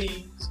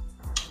really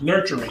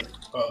nurturing.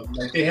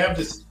 Like they have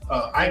this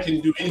I can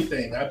do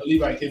anything, I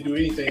believe I can do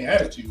anything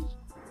attitude.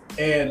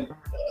 And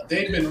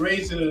they've been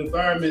raised in an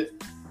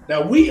environment.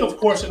 Now, we, of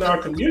course, in our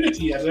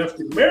community as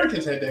African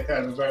Americans had that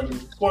kind of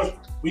environment. Of course,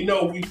 we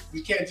know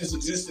we can't just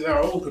exist in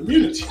our own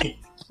community.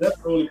 That's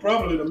the only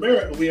problem in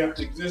America. We have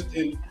to exist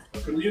in a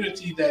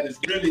community that is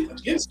really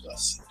against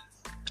us.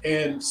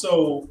 And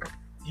so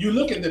you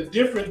look at the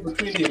difference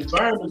between the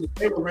environment that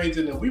they were raised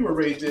in and we were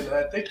raised in, and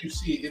I think you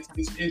see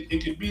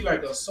it could be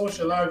like a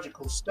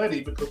sociological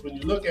study, because when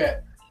you look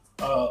at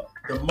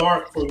the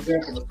mark, for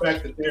example, the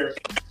fact that they're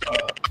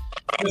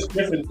just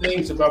different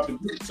things about the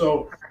group.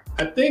 So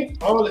I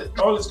think all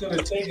it's going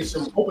to take is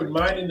some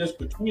open-mindedness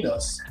between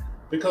us,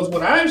 because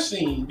what I've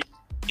seen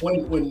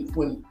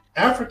when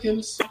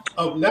Africans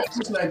of not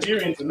just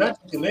Nigerians and not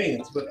just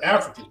Ghanaians, but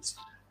Africans,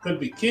 could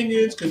be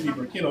Kenyans, could be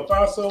Burkina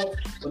Faso,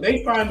 when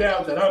they find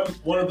out that I'm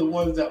one of the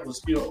ones that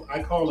was,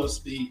 I call us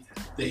the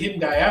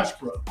hidden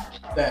diaspora,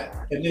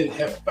 and then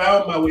have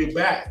found my way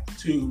back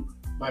to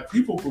my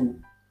people group,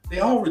 they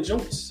all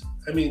rejoice.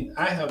 I mean,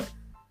 I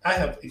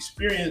have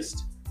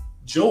experienced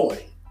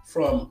joy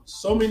from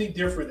so many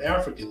different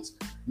Africans,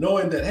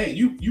 knowing that, hey,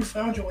 you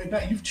found your way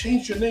back. You've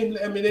changed your name.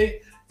 I mean,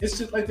 it's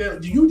just like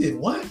that. You did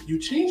what? You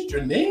changed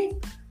your name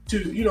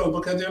to,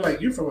 because they're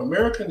like, you're from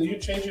America and you're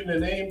changing the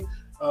name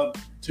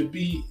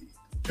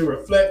to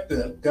reflect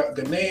the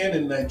Ghanaian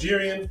and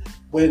Nigerian.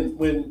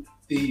 When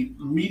the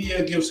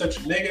media gives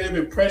such a negative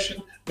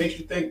impression, makes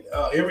you think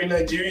every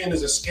Nigerian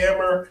is a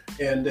scammer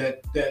and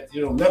that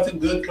nothing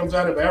good comes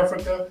out of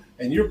Africa,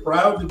 and you're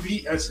proud to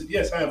be. I said,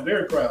 yes, I am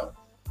very proud,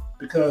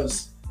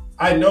 because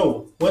I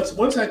know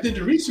once I did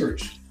the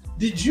research.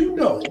 Did you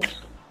know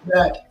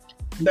that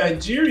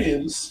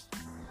Nigerians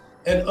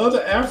and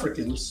other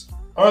Africans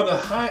are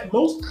the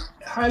most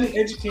highly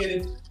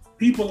educated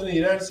people in the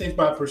United States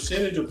by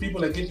percentage of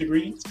people that get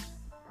degrees?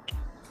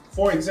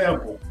 For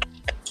example,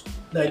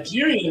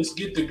 Nigerians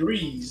get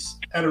degrees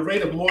at a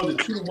rate of more than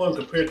 2 to 1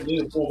 compared to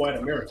native-born white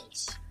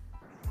Americans.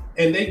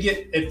 And they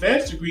get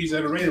advanced degrees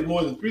at a rate of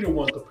more than 3 to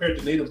 1 compared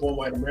to native-born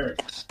white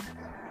Americans.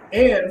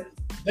 And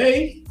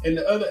they and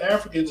the other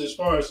Africans, as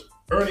far as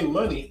earning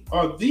money,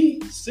 are the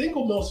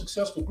single most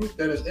successful group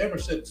that has ever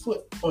set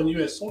foot on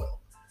U.S. soil.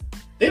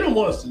 They don't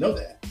want us to know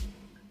that.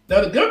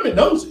 Now, the government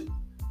knows it,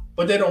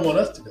 but they don't want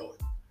us to know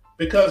it.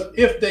 Because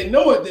if they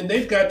know it, then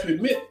they've got to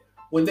admit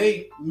when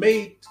they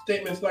made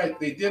statements like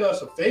they did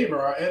us a favor,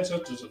 our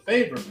ancestors a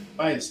favor,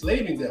 by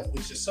enslaving them,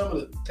 which is some of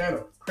the kind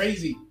of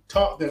crazy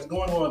talk that's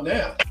going on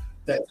now,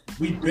 that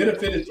we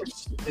benefited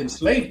from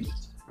enslavement.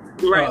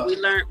 Right, we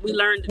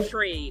learned the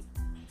trade.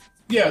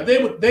 Yeah, they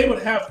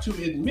would have to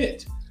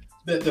admit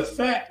that the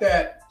fact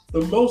that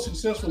the most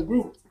successful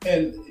group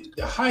and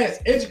the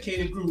highest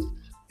educated group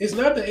is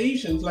not the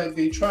Asians like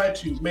they try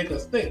to make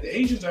us think. The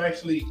Asians are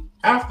actually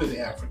after the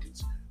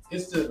Africans.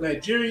 It's the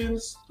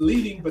Nigerians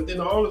leading, but then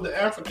all of the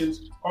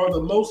Africans are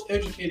the most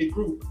educated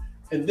group.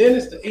 And then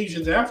it's the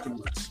Asians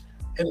afterwards.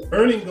 And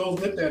earning goes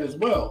with that as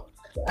well.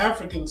 The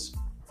Africans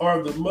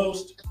are the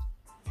most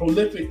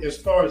prolific as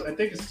far as, I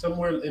think it's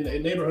somewhere in the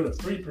neighborhood of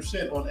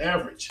 3% on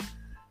average.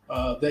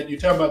 That you're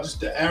talking about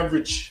just the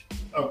average,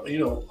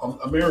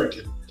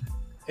 American.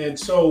 And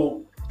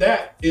so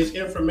that is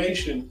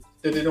information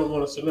that they don't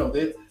want us to know.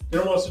 They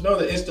don't want us to know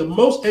that it's the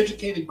most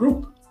educated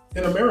group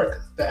in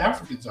America, the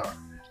Africans are.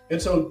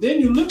 And so then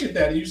you look at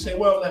that and you say,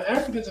 well, the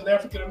Africans and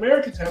African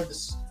Americans have the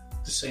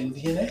same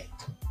DNA.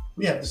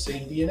 We have the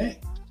same DNA.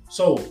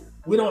 So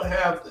we don't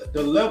have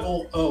the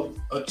level of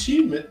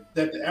achievement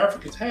that the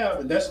Africans have,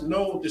 and that's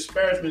no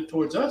disparagement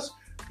towards us,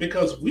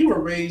 because we were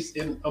raised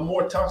in a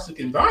more toxic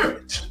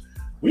environment.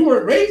 We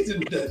weren't raised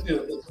in,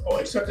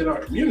 except in our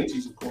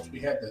communities, of course, we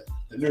had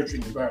the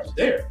nurturing environment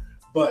there.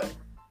 But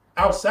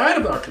outside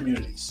of our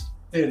communities,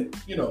 then,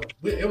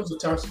 it was a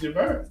toxic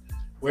environment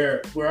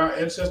where our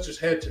ancestors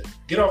had to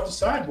get off the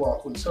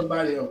sidewalk when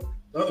somebody of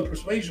the other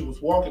persuasion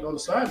was walking on the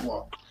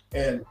sidewalk,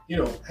 and,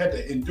 had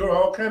to endure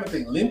all kinds of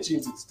things,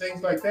 lynchings and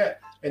things like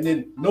that. And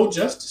then no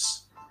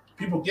justice,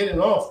 people getting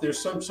off. There's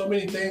so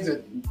many things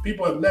that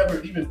people have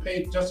never even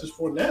paid justice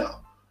for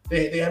now.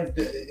 It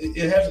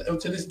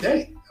has to this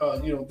day.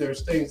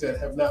 There's things that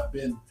have not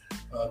been,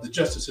 the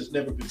justice has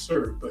never been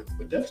served, but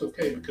that's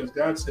okay, because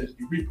God says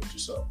you reap what you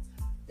sow.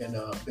 And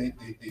they're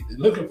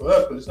looking for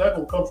us, but it's not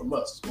going to come from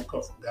us. It's going to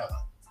come from God.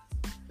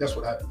 That's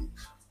what I believe.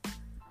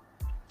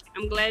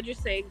 I'm glad you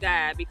said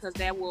God, because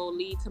that will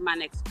lead to my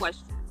next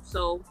question.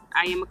 So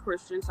I am a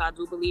Christian, so I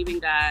do believe in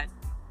God.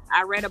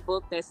 I read a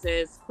book that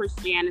says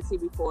Christianity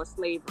Before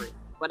Slavery.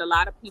 But a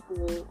lot of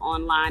people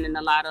online and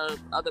a lot of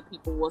other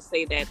people will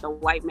say that the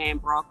white man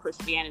brought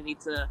Christianity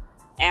to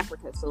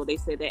Africa. So they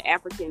say that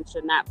Africans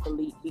should not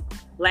believe,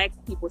 Black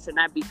people should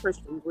not be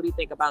Christians. What do you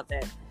think about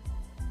that?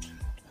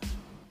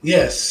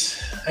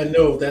 Yes, I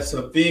know that's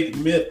a big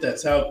myth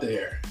that's out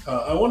there.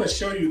 I want to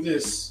show you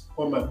this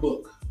on my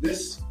book.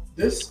 This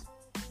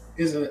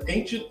is an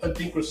ancient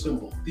Adinkra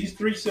symbol. These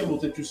three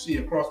symbols that you see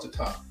across the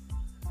top.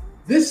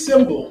 This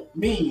symbol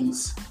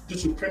means the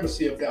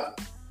supremacy of God.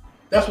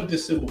 That's what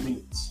this symbol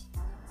means.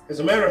 As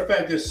a matter of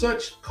fact, there's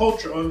such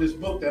culture on this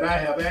book that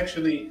I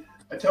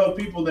tell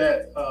people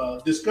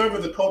that discover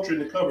the culture in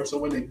the cover. So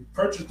when they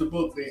purchase the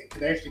book, they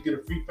can actually get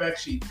a free fact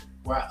sheet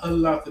where I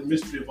unlock the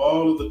mystery of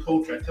all of the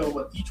culture. I tell them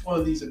what each one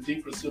of these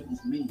Adinkra symbols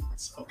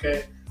means,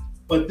 okay?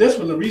 But this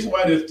one, the reason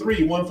why there's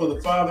three, one for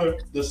the Father,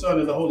 the Son,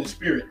 and the Holy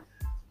Spirit,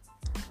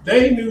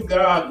 they knew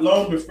God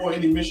long before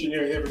any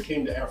missionary ever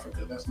came to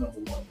Africa. That's number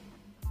one.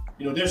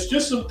 You know, there's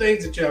just some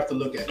things that you have to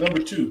look at.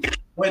 Number two,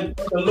 when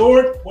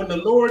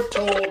the Lord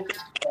told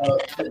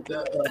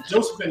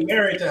Joseph and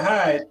Mary to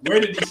hide, where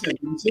did he send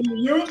them? Did he send them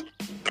to Europe?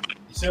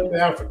 He sent them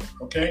to Africa,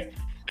 okay?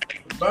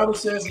 The Bible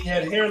says he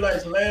had hair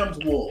like lamb's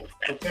wool,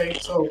 okay?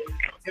 So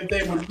if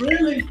they would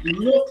really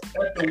look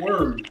at the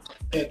word,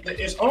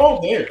 it's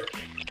all there.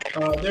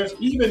 There's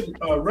even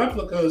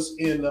replicas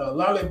in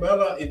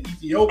Lalibela in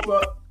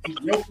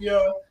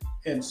Ethiopia,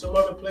 and some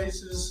other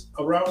places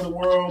around the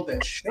world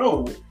that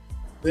show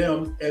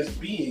them as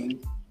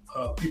being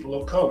people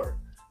of color.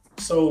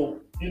 So,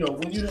 you know,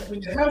 when you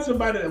have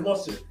somebody that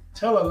wants to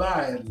tell a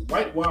lie and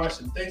whitewash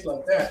and things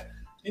like that,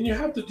 then you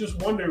have to just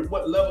wonder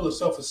what level of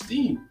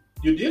self-esteem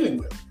you're dealing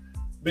with.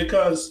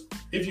 Because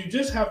if you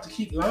just have to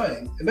keep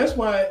lying, and that's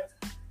why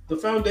the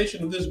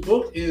foundation of this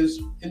book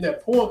is in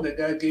that poem that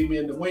God gave me,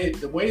 and the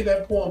way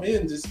that poem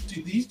ends is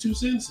these two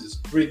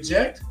sentences: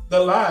 reject the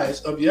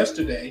lies of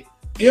yesterday,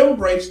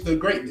 embrace the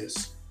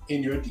greatness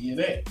in your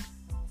DNA.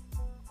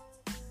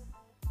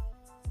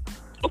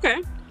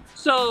 Okay,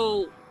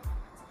 so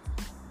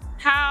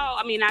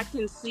I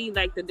can see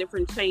like the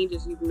different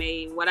changes you've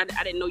made.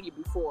 I didn't know you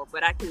before,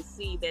 but I can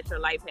see that your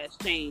life has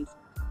changed.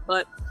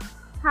 But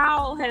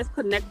how has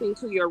connecting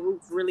to your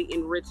roots really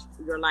enriched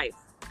your life?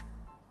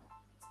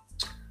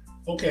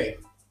 Okay,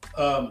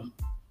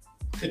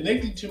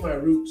 connecting to my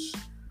roots,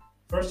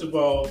 first of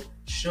all,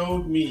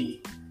 showed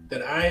me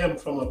that I am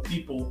from a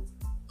people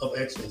of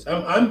excellence.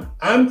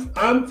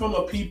 I'm from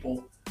a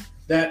people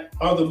that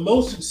are the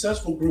most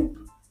successful group,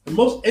 the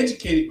most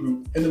educated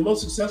group, and the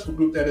most successful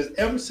group that has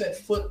ever set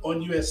foot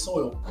on U.S.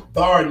 soil,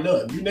 bar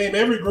none. You name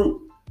every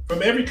group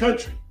from every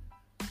country.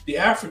 The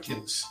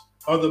Africans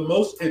are the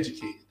most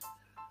educated.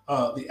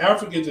 The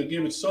Africans are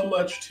given so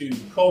much to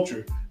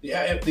culture. The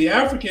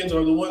Africans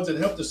are the ones that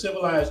helped to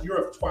civilize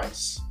Europe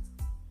twice.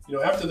 You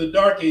know, after the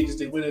Dark Ages,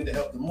 they went in to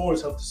help the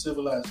Moors help to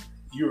civilize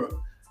Europe.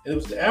 And it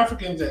was the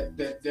Africans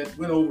that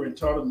went over and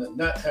taught them to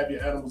not have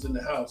your animals in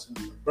the house and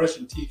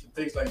brushing teeth and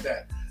things like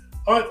that.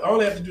 All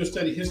they have to do is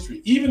study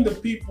history. Even the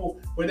people,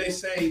 when they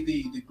say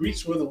the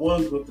Greeks were the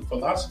ones with the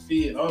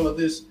philosophy and all of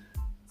this,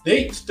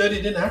 they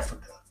studied in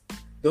Africa.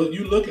 Though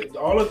you look at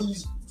all of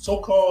these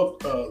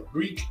so-called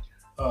Greek,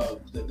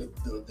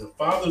 the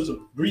fathers of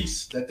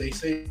Greece that they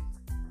say,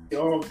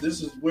 oh,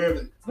 this is where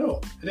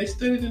they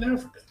studied in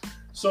Africa.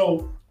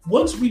 So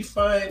once we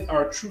find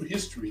our true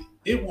history,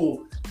 it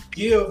will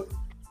give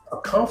a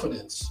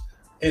confidence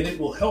and it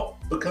will help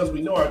because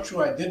we know our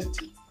true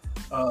identity.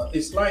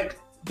 It's like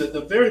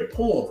the very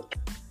poem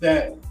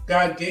that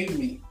God gave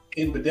me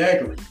in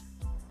Badagry,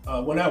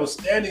 when I was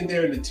standing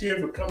there and the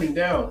tears were coming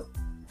down,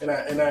 and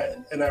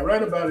I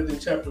write about it in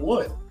chapter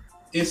 1.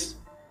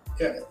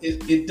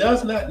 It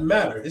does not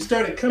matter. It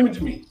started coming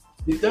to me.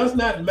 It does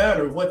not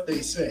matter what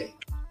they say.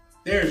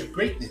 There's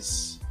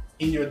greatness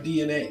in your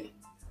DNA.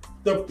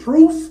 The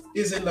proof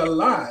is in the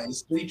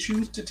lies they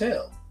choose to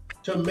tell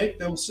to make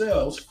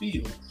themselves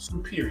feel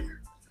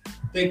superior.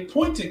 They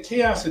point to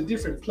chaos in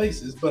different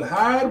places, but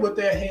hide what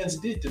their hands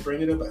did to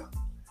bring it about.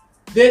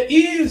 There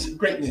is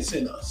greatness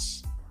in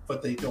us,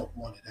 but they don't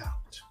want it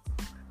out.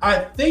 I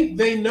think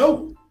they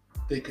know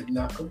they could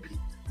not compete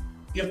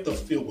if the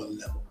field were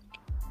level,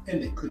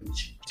 and they couldn't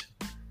cheat.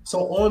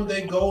 So on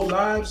they go,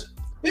 lives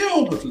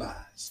filled with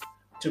lies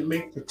to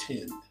make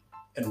pretend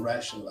and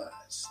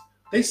rationalize.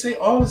 They say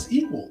all is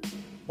equal.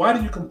 Why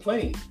do you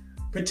complain?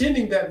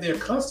 Pretending that their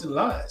constant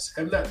lies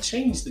have not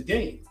changed the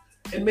game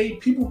and made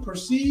people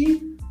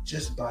perceive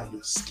just by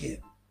your skin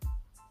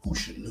who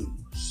should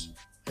lose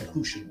and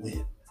who should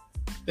win.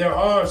 There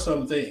are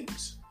some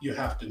things you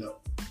have to know.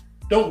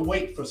 Don't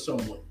wait for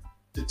someone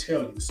to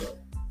tell you so.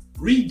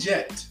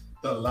 Reject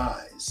the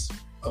lies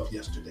of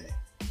yesterday.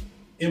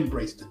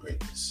 Embrace the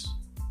greatness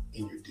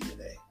in your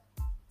DNA.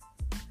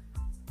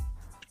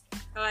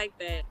 I like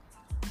that.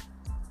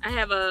 I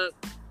have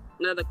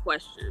another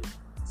question.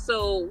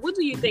 So what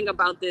do you think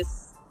about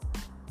this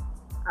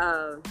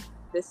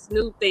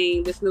new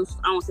thing,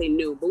 I won't say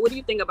new, but what do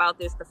you think about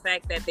this, the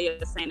fact that they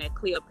are saying that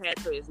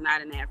Cleopatra is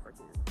not an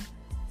African?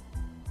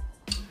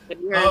 Have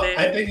you heard that?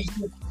 I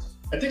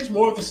think it's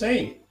more of the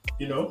same,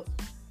 you know.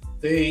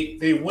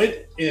 They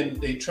went and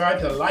they tried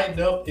to lighten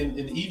up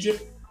in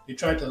Egypt. They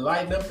tried to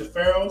lighten up the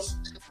pharaohs.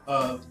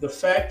 The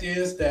fact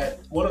is that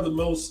one of the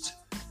most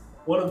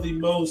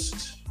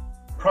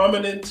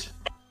prominent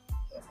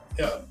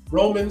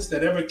Romans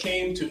that ever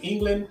came to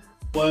England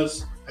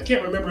was, I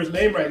can't remember his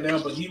name right now,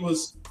 but he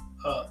was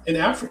an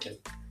African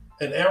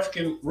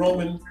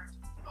Roman,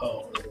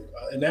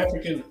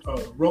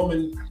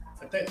 Roman.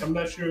 I'm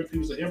not sure if he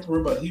was an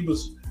emperor, but he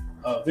was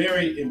a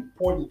very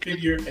important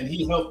figure, and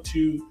he helped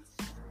to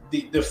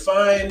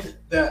define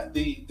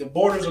the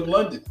borders of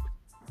London.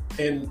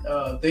 And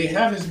they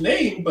have his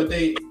name, but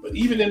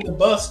even in the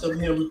bust of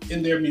him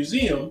in their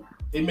museum,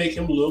 they make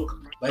him look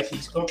like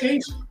he's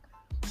Caucasian.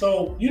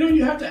 So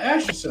you have to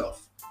ask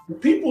yourself. The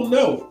people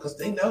know because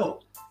they know.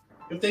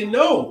 If they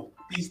know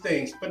these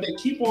things, but they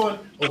keep on,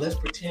 let's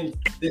pretend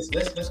this,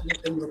 let's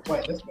make them look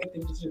white, let's make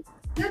them this. You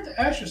have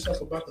to ask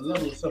yourself about the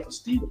level of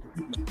self-esteem of the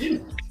people you're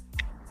dealing with.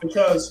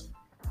 Because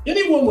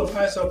anyone with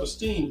high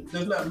self-esteem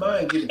does not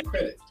mind giving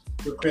credit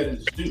where credit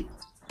is due.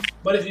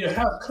 But if you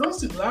have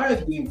constant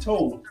lies being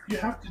told, you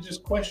have to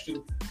just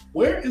question,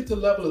 where is the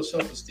level of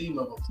self-esteem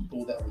of a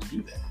people that would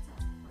do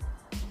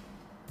that?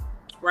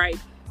 Right.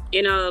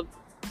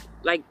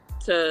 Like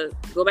to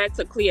go back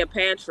to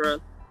Cleopatra,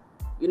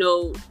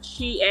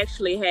 she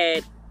actually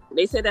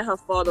they said that her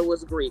father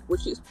was Greek,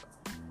 which is,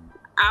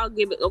 I'll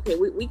give it, okay,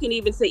 we can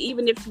even say,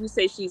 even if we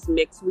say she's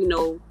mixed, we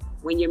know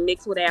when you're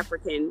mixed with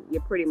African,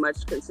 you're pretty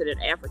much considered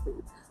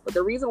African. But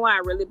the reason why I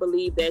really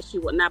believe that she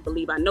would not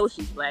believe, I know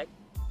she's black,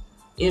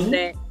 is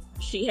that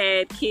she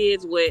had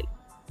kids with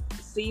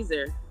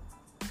Caesar,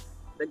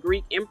 the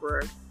Greek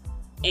emperor,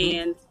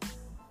 and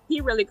he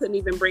really couldn't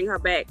even bring her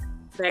back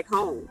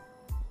home.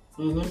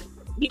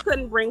 He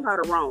couldn't bring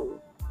her to Rome.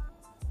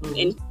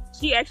 And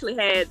she actually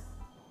had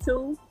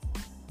two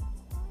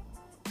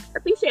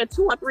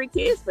or three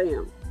kids for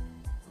him.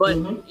 But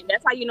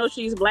that's how you know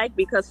she's black,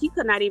 because he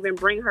could not even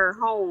bring her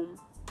home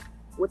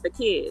with the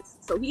kids.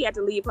 So he had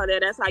to leave her there.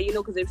 That's how you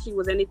know, because if she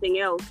was anything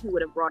else, he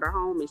would have brought her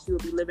home and she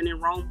would be living in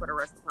Rome for the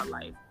rest of her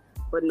life.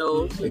 But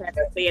no, she had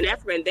to stay in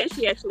Africa. And then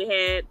she actually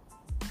had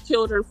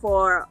children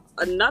for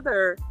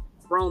another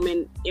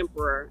Roman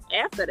emperor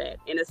after that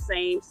in the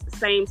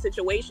same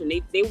situation.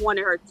 They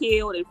wanted her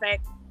killed. In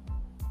fact,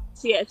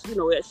 she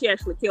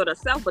actually killed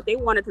herself, but they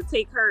wanted to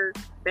take her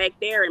back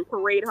there and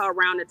parade her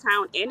around the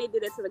town, and they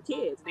did it to the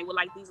kids. They were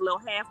like these little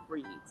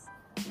half-breeds.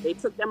 They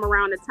took them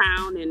around the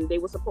town and they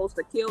were supposed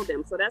to kill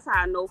them. So that's how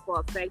I know for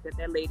a fact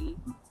that lady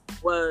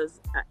was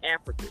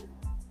African.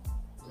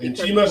 And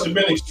she must have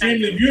been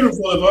extremely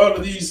beautiful if all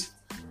of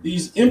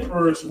these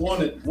emperors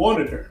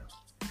wanted her.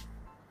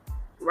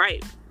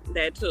 Right,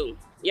 that too.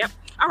 Yep.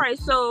 All right,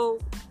 so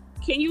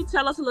can you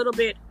tell us a little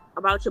bit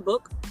about your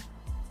book?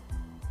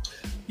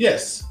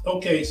 Yes.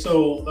 Okay.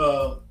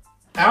 So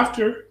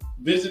after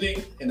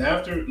visiting and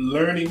after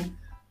learning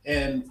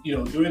and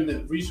doing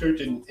the research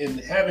and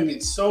having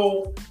it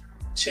so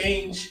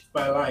change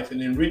my life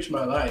and enrich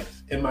my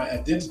life and my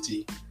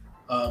identity,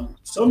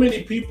 so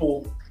many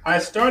people, I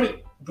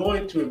started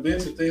going to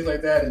events and things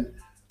like that, and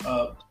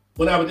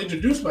when I would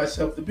introduce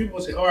myself, the people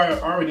would say, "Oh, I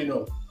already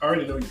know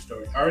your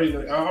story. I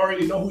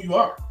already know who you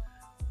are."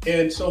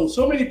 And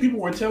so many people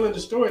were telling the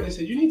story. They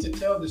said, "You need to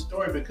tell this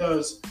story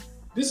because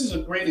this is a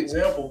great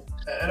example."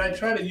 And I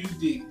try to use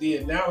the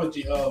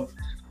analogy of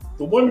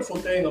the wonderful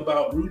thing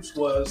about Roots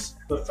was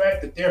the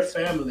fact that their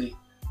family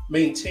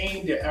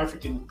maintained their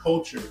African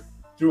culture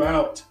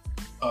throughout,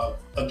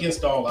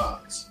 against all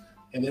odds.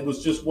 And it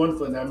was just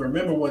wonderful. And I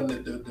remember when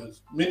the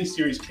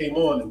miniseries came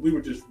on, and we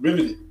were just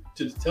riveted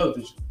to the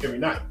television every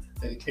night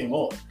that it came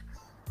on.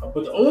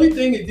 But the only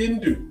thing it didn't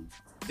do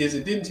is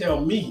it didn't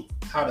tell me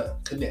how to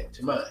connect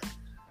to mine.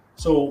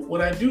 So what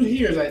I do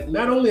here is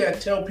I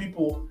tell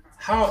people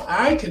how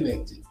I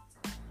connected,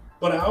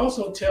 but I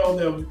also tell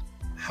them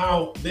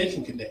how they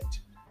can connect.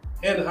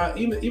 And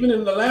even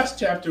in the last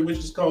chapter, which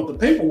is called The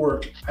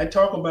Paperwork, I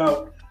talk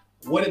about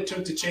what it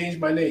took to change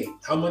my name,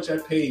 how much I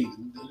paid,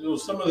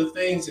 some of the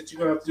things that you're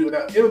going to have to do.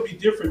 Now, it'll be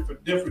different for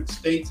different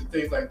states and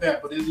things like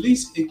that, but at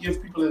least it gives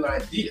people an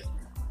idea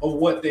of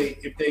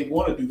if they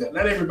want to do that.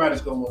 Not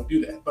everybody's going to want to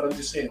do that, but I'm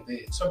just saying,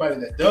 if somebody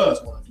that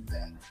does want to do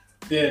that,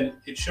 then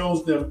it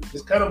shows them,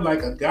 it's kind of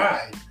like a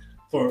guide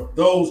for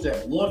those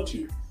that want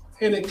to.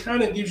 And it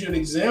kind of gives you an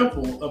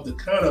example of the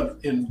kind of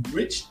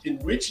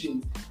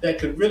enriching that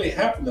could really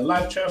happen, the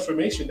life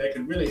transformation that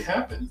could really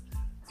happen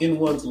in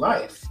one's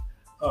life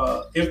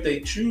if they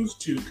choose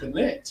to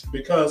connect.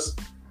 Because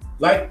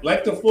like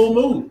the full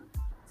moon,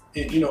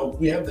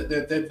 we have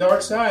that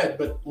dark side.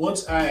 But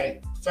once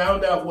I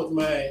found out what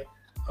my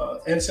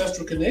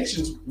ancestral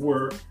connections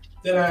were,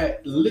 then I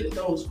lit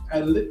those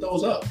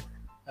up.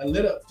 I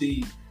lit up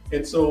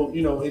and so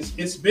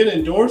it's been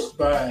endorsed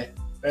by.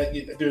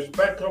 There's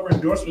back cover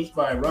endorsements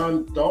by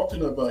Ron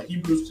Dalton of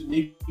Hebrews to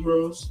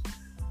Negroes,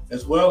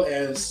 as well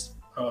as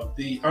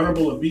the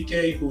Honorable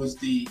Abike, who is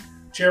the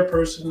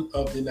chairperson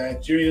of the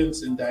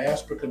Nigerians in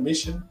Diaspora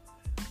Commission,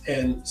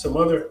 and some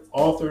other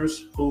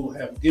authors who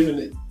have given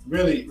it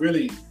really,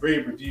 really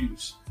rave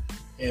reviews.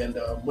 And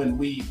when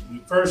we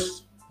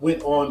first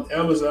went on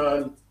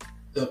Amazon.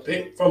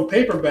 From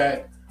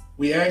paperback,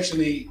 we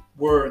actually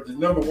were the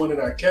number one in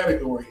our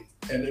category,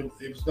 and it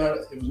was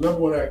number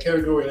one in our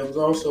category, and it was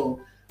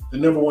also the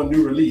number one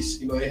new release.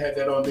 They had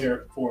that on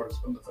there for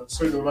a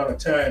certain amount of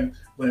time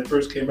when it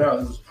first came out.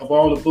 It was, of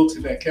all the books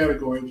in that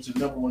category, it was the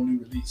number one new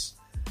release.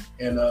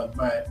 And I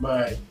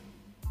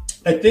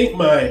think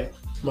my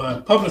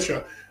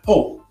publisher.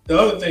 Oh, the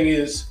other thing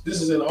is,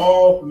 this is an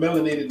all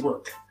melanated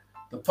work.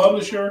 The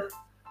publisher,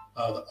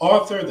 the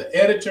author, the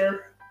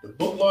editor, the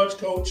book launch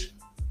coach,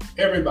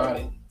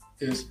 everybody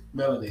is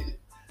melanated.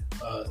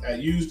 I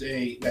used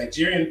a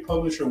Nigerian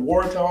publisher,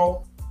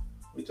 Wartall,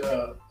 which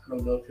I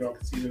don't know if y'all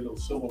can see the little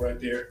symbol right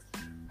there.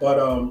 But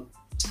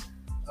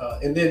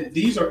and then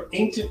these are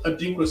ancient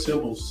Adinkra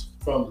symbols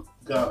from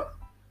Ghana,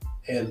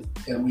 and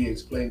we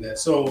explained that.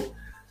 So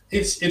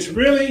it's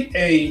really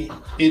a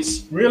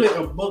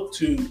book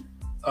to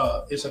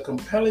it's a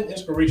compelling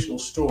inspirational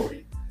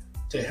story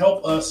to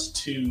help us,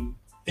 to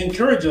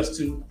encourage us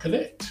to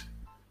connect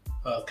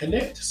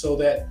so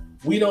that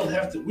we don't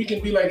have to. We can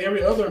be like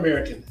every other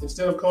American.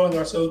 Instead of calling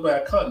ourselves by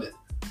a continent,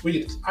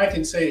 I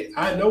can say,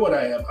 I know what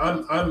I am.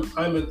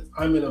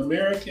 I'm an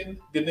American,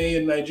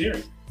 Ghanaian,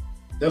 Nigerian.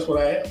 That's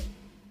what I am.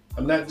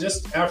 I'm not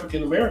just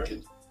African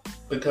American,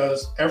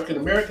 because African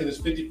American is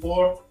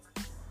 54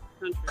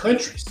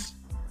 countries.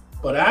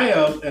 But I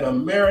am an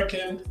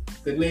American,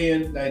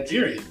 Ghanaian,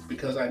 Nigerian,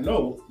 because I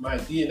know my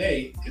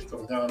DNA is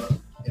from Ghana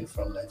and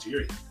from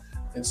Nigeria.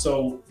 And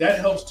so that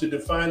helps to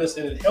define us,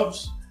 and it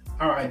helps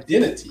our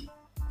identity.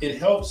 It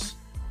helps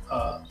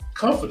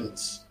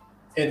confidence.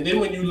 And then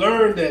when you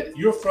learn that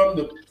you're from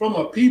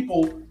a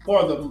people who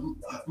are the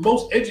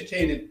most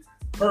educated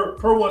per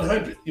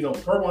 100,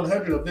 per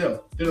 100 of them,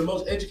 they're the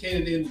most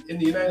educated in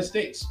the United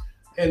States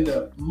and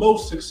the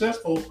most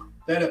successful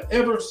that have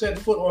ever set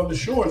foot on the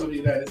shores of the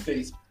United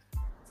States,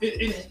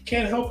 it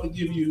can't help but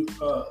give you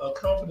a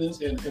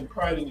confidence and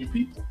pride in your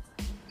people.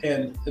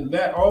 And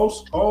that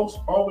always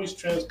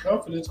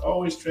confidence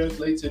always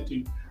translates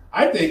into,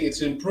 I think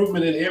it's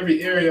improvement in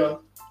every area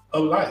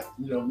of life.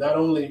 Not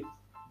only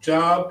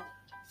job,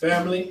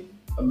 family.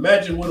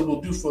 Imagine what it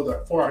will do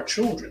for our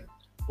children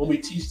when we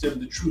teach them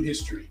the true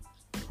history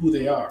of who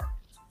they are.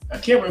 I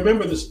can't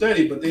remember the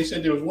study, but they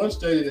said there was one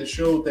study that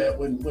showed that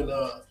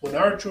when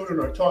our children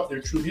are taught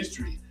their true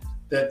history,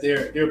 that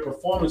their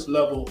performance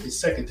level is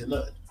second to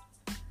none.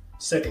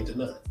 Second to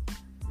none.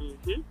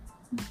 Mm-hmm.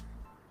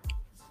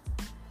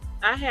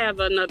 I have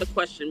another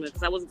question,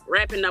 because I was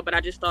wrapping up, but I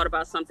just thought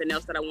about something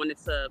else that I wanted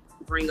to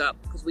bring up,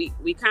 because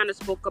we kind of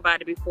spoke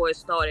about it before it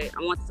started.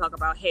 I want to talk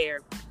about hair.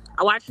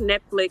 I watch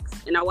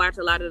Netflix, and I watch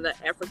a lot of the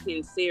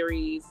African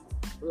series,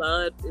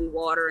 Blood and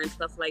Water and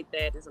stuff like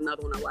that. There's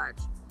another one I watch.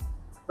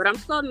 But I'm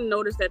starting to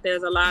notice that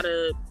there's a lot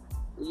of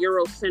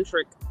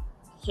Eurocentric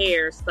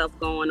hair stuff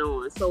going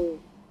on. So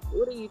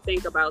what do you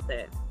think about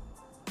that?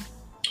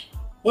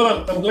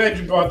 Well, I'm glad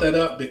you brought that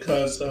up,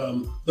 because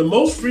the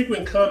most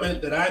frequent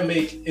comment that I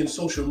make in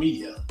social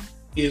media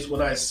is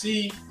when I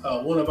see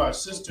one of our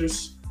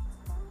sisters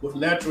with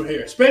natural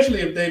hair,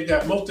 especially if they've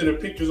got most of their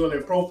pictures on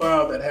their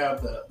profile that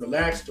have the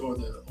relaxed or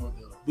the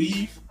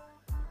weave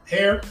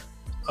hair,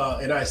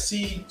 and I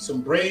see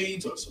some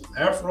braids or some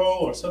afro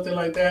or something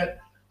like that,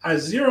 I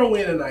zero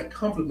in and I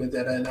compliment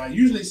that, and I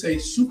usually say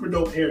super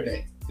dope hair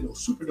day,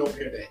 super dope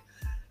hair day.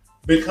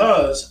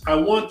 Because I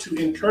want to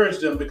encourage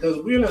them, because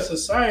we're in a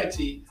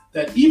society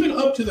that even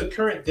up to the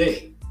current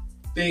day,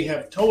 they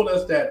have told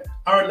us that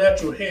our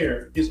natural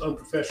hair is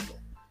unprofessional.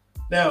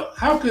 Now,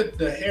 how could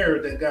the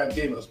hair that God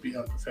gave us be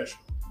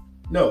unprofessional?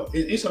 No,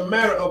 it's a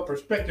matter of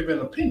perspective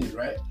and opinion,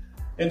 right?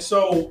 And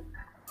so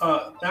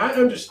I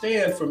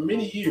understand for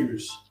many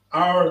years,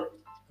 our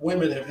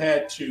women have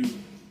had to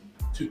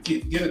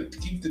keep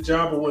the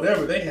job or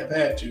whatever, they have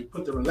had to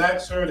put the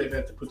relaxer, they've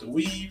had to put the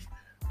weave,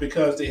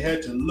 because they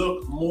had to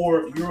look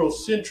more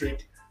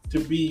Eurocentric to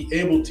be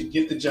able to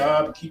get the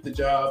job, keep the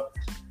job.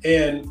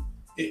 And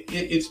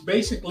it's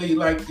basically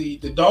like the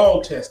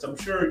doll test. I'm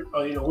sure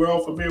we're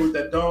all familiar with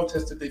that doll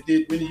test that they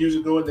did many years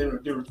ago, and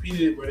they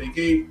repeated it, where they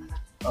gave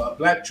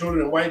black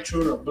children and white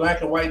children a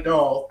black and white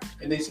doll,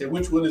 and they said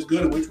which one is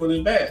good and which one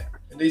is bad.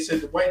 And they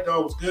said the white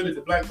doll was good and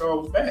the black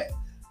doll was bad.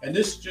 And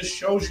this just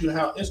shows you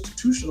how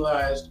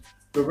institutionalized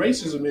the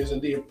racism is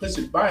and the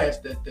implicit bias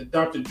that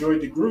Dr. Joy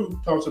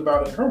DeGruy talks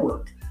about in her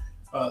work.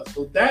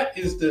 So that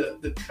is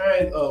the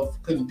kind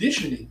of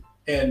conditioning.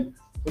 And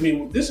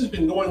this has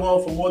been going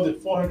on for more than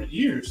 400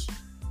 years.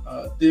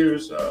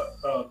 There's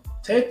a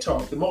TED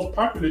Talk, the most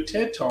popular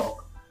TED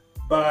Talk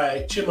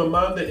by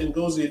Chimamanda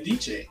Ngozi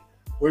Adichie,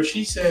 where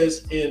she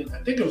says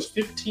I think it was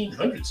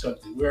 1500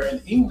 something, where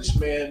an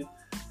Englishman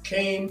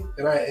came,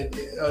 and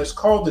it's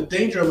called The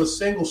Danger of a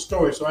Single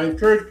Story. So I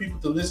encourage people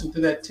to listen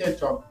to that TED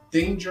Talk,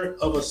 Danger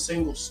of a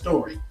Single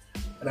Story.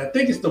 And I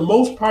think it's the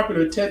most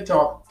popular TED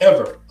Talk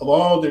ever of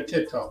all their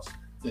TED Talks,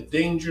 The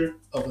Danger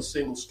of a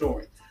Single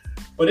Story.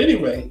 But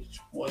anyway,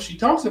 she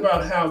talks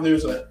about how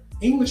there's an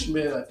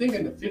Englishman, I think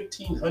in the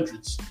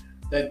 1500s,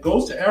 that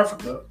goes to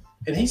Africa,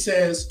 and he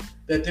says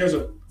that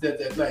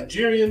that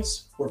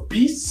Nigerians were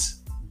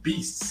beasts,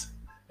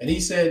 And he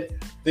said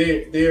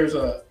there's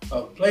a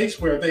place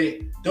where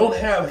they don't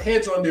have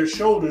heads on their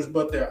shoulders,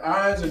 but their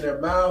eyes and their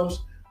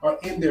mouths are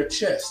in their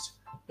chest.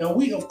 Now,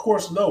 we, of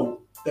course,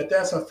 know that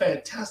that's a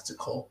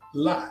fantastical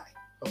lie,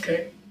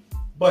 okay?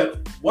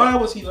 But why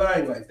was he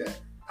lying like that?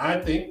 I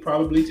think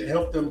probably to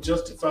help them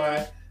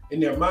justify in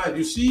their mind.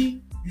 You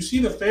see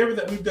the favor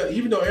that we've done,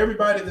 even though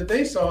everybody that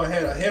they saw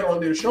had a head on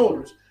their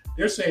shoulders.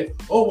 They're saying,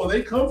 oh, well,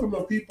 they come from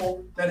a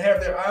people that have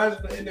their eyes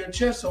in their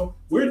chest, so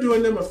we're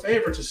doing them a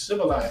favor to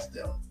civilize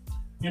them.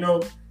 You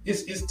know,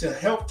 it's to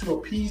help to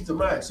appease the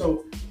mind.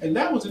 So, and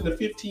that was in the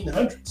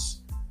 1500s.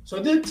 So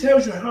that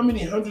tells you how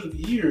many hundreds of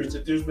years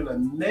that there's been a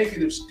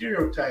negative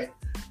stereotype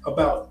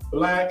about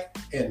Black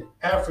and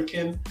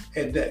African,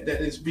 and that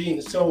is being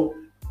so.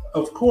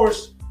 Of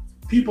course,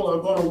 people are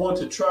going to want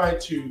to try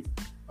to,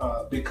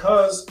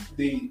 because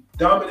the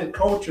dominant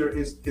culture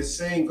is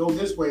saying go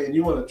this way, and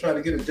you want to try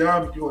to get a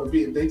job, you want to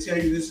be, and they tell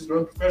you this is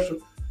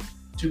unprofessional,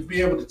 to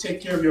be able to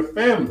take care of your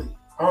family.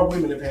 Our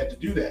women have had to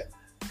do that,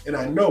 and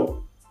I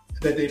know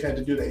that they've had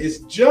to do that. It's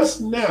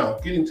just now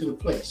getting to the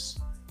place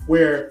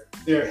where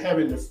they're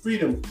having the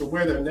freedom to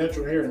wear their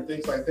natural hair and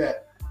things like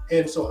that.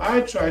 And so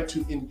I try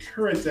to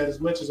encourage that as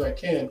much as I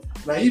can.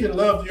 And I even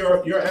love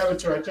your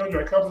avatar. I told you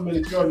I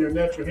complimented you on your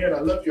natural hair, and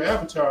I love your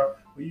avatar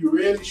where you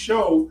really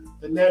show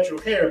the natural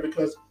hair,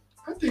 because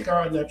I think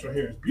our natural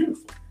hair is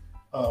beautiful.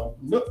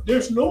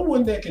 There's no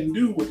one that can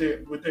do with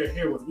their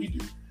hair what we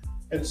do.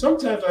 And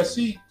sometimes I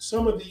see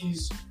some of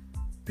these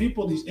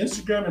people, these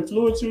Instagram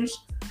influencers,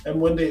 and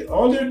when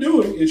all they're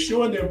doing is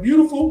showing their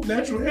beautiful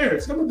natural hair.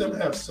 Some of them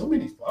have so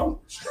many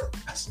followers.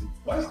 I said,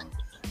 wow.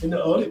 And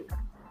all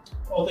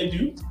they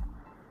do,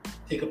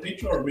 take a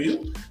picture or a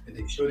reel, and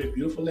they show their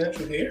beautiful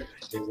natural hair.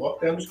 They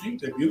walk down the street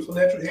with their beautiful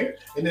natural hair,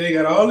 and then they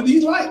got all of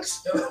these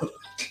likes.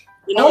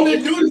 You know, all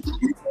they do is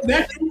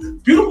natural,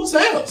 beautiful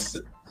selves.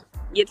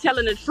 You're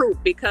telling the truth,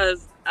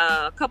 because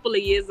a couple of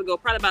years ago,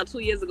 probably about 2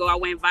 years ago, I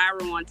went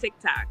viral on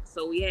TikTok.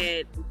 So we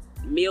had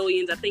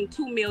millions, I think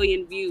 2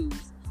 million views.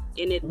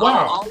 And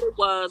all it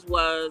was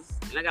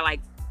I got like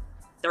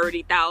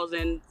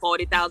 30,000,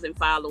 40,000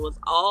 followers,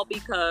 all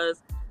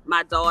because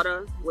my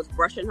daughter was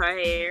brushing her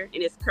hair,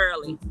 and it's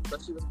curly. So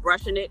she was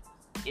brushing it,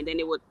 and then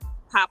it would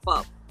pop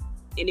up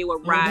and it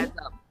would rise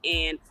up.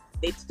 And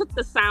they took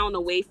the sound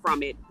away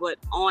from it. But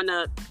on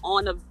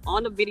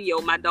a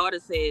video, my daughter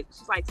said,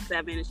 she's like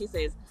 7, and she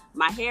says,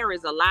 my hair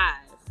is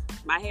alive.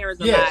 My hair is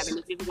alive. Yes. And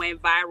it just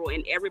went viral,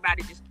 and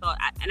everybody just thought,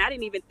 and I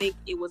didn't even think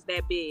it was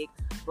that big,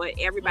 but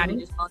everybody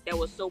just thought that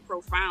was so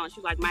profound.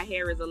 She's like, my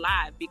hair is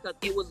alive, because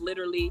it was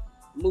literally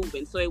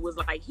moving. So it was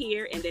like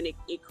here, and then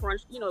it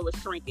crunched, you know, it was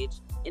shrinkage,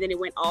 and then it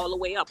went all the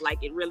way up. Like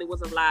it really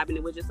was alive, and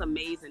it was just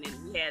amazing.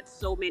 And we had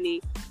so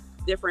many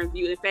different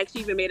views. In fact, she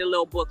even made a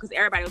little book, because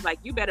everybody was like,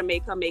 you better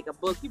make a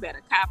book, you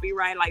better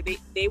copyright. Like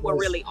they were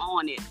really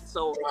on it.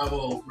 So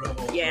bravo.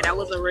 Yeah, that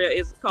was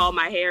it's called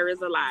My Hair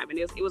is Alive, and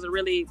it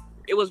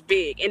was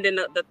big. And then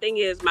the thing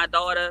is, my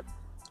daughter,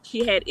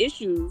 she had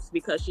issues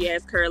because she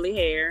has curly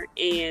hair,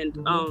 and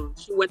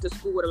she went to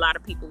school with a lot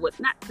of people with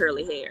not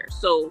curly hair.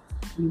 So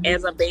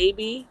as a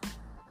baby,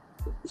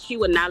 she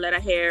would not let her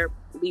hair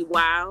be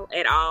wild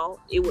at all.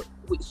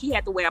 She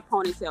had to wear a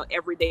ponytail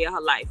every day of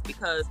her life,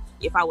 because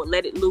if I would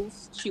let it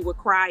loose, she would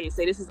cry and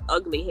say, this is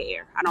ugly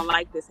hair. I don't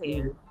like this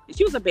hair. And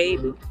she was a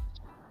baby.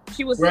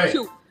 She was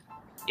 2.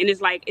 And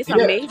it's like, it's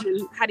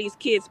amazing how these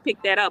kids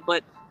pick that up.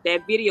 But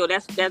that video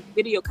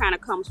kind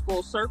of comes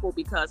full circle,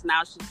 because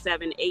now she's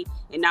 7, 8,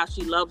 and now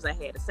she loves her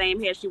hair. The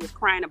same hair she was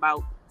crying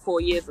about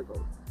 4 years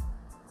ago.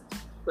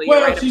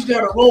 So she's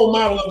got a role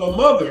model of a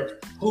mother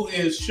who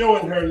is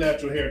showing her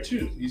natural hair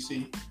too. You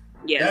see,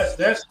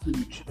 that's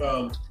huge.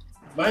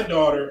 My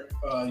daughter,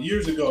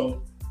 years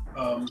ago,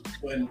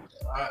 when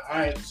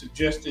I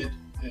suggested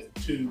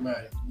to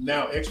my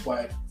now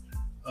ex-wife,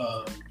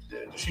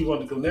 she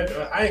wanted to go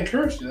natural, I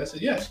encouraged her. I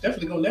said, yes,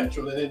 definitely go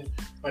natural. And then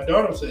my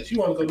daughter said she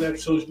wanted to go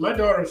natural. So my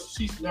daughter,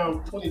 she's now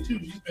 22.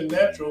 She's been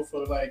natural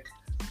for like,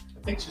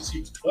 I think she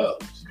was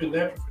 12. She's been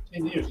natural for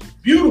 10 years.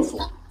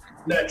 Beautiful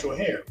natural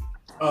hair.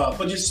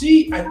 But you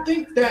see, I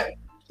think that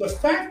the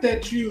fact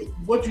that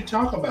what you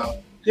talk about,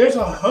 there's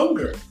a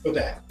hunger for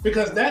that,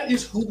 because that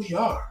is who we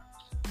are.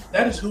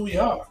 That is who we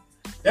are.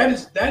 That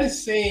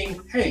is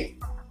saying, hey,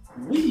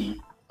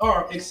 we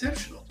are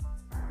exceptional.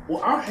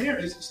 Well, our hair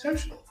is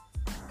exceptional.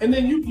 And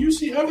then you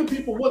see other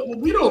people, what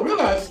we don't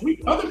realize,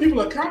 other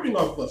people are copying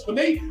off of us. When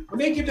they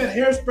get that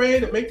hairspray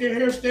to make their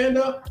hair stand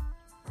up,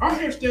 our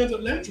hair stands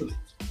up naturally.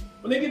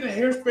 When they get the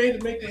hairspray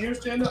to make their hair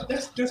stand up,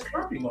 that's just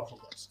copying off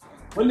of us.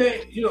 When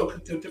they,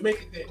 to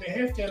make their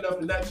hair stand up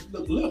and not just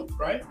look limp,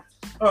 right?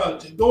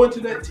 To go into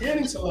that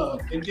tanning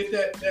salon and get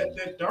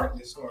that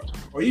darkness,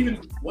 or even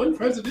one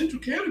presidential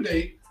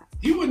candidate,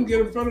 he wouldn't get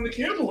in front of the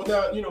camera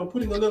without,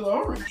 putting a little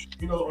orange,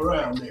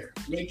 around there.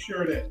 Make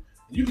sure that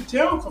you can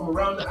tell from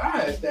around the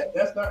eyes that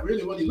that's not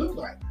really what he looked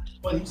like.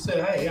 But he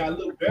said, hey, I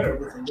look better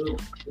with a little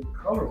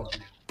color on it.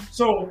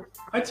 So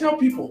I tell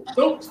people,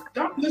 don't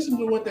stop listening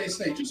to what they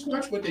say. Just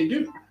watch what they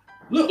do.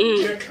 Look,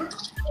 they're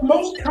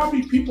most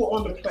copied people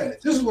on the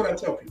planet. This is what I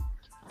tell people.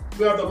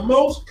 We are the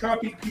most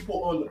copied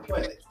people on the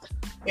planet.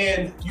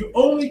 And you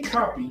only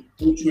copy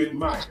what you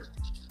admire.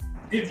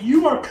 If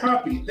you are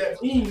copied,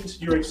 that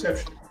means you're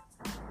exceptional.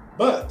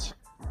 But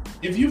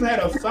if you've had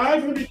a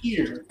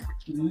 500-year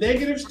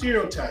negative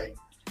stereotype,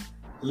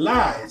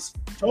 lies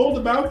told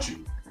about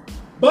you,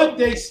 but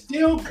they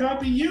still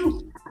copy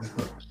you,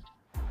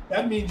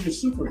 that means you're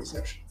super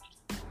exceptional.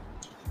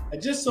 I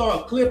just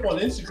saw a clip on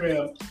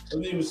Instagram,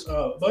 and there was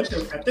a bunch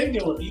of, I think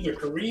they were either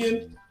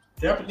Korean,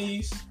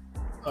 Japanese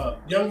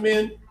young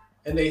men,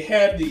 and they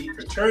had the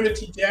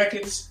fraternity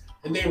jackets,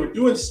 and they were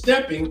doing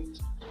stepping,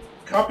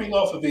 copying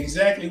off of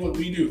exactly what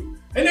we do.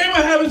 And they were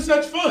having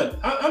such fun.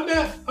 I'm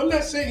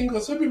not saying,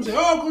 because some people say,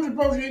 oh, Coach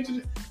Bro, you ain't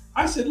to.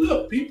 I said,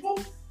 look, people,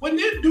 when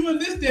they're doing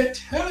this, they're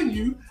telling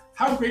you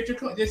how great your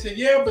culture. They said,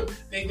 yeah, but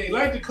they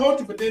like the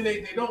culture, but then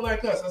they don't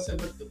like us. I said,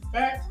 but the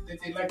fact that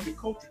they like your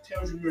culture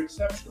tells you you're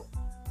exceptional.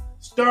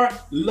 Start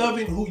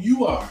loving who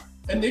you are,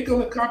 and they're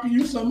going to copy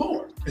you some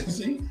more.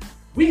 See,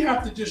 we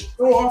have to just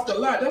throw off the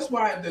lie. That's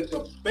why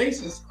the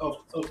basis of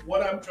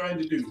what I'm trying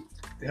to do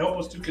to help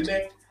us to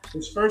connect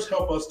is first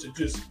help us to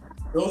just,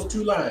 those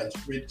two lines,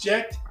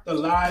 reject the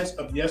lies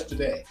of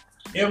yesterday.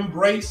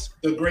 Embrace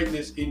the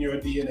greatness in your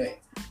DNA.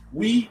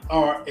 We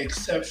are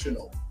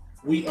exceptional.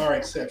 We are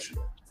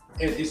exceptional.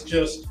 And it's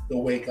just the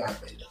way God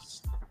made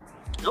us.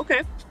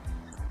 Okay.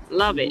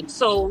 Love it.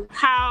 So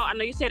how, I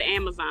know you said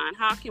Amazon,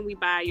 how can we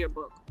buy your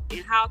book?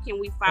 And how can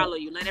we follow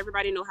you? Let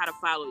everybody know how to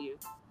follow you.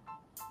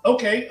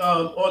 Okay.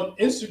 On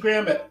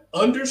Instagram at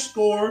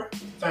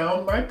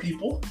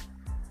 _foundmypeople,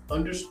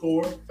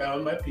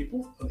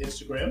 _foundmypeople on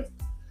Instagram.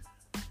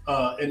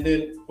 And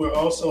then we're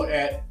also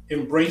at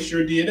Embrace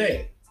Your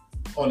DNA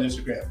on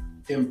Instagram.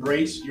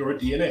 Embrace Your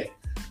DNA.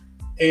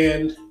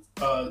 And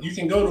you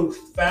can go to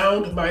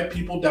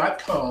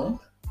foundmypeople.com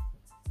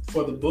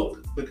for the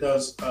book,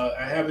 because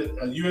I have it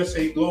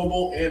USA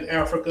Global and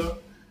Africa.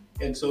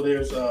 And so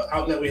there's an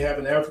outlet we have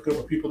in Africa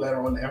for people that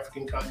are on the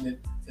African continent.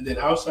 And then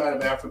outside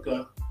of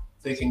Africa,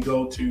 they can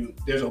go to,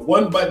 there's a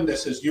one button that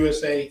says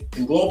USA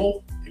and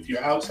Global. If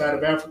you're outside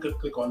of Africa,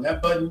 click on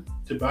that button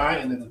to buy,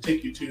 and it'll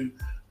take you to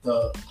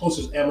the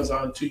closest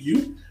Amazon to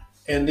you.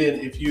 And then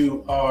if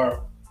you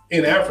are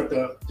in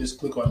Africa, just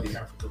click on the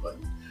Africa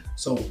button.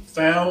 So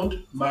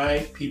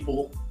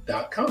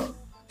foundmypeople.com.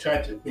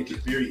 Tried to make it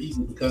very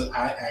easy because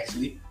I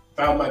actually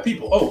found my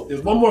people. Oh,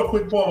 there's one more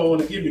quick poem I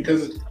want to give you,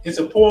 because it's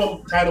a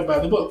poem titled by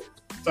the book,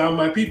 Found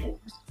My People.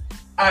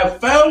 I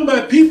found my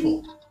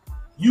people.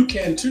 You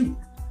can too.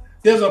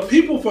 There's a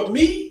people for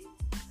me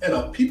and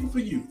a people for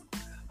you.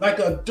 Like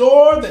a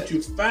door that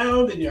you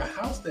found in your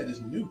house that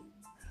is new,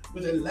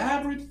 with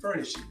elaborate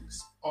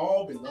furnishings,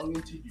 all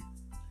belonging to you.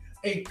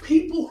 A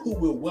people who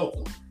will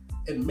welcome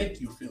and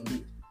make you feel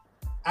new.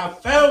 I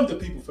found the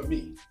people for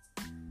me.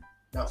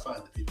 Now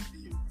find the people for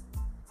you.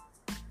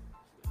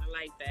 I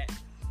like that.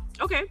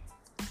 Okay.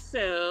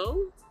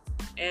 So,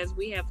 as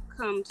we have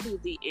come to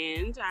the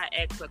end, I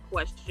ask a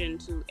question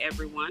to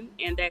everyone.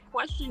 And that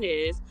question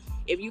is,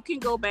 if you can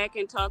go back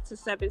and talk to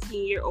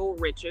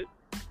 17-year-old Richard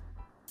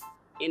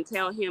and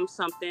tell him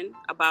something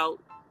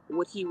about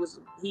what he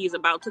is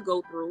about to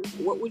go through,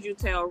 what would you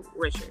tell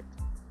Richard?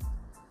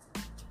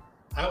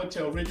 I would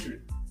tell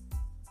Richard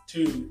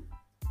to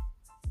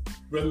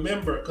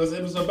remember, because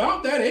it was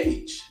about that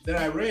age that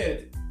I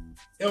read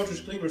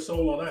Eldridge Cleaver's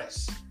Soul on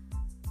Ice.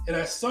 And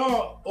I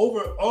saw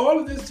over all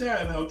of this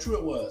time how true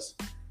it was.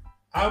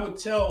 I would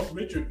tell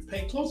Richard,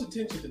 pay close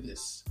attention to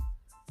this.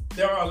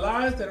 There are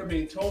lies that are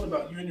being told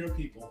about you and your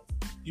people.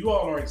 You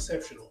all are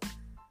exceptional.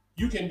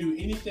 You can do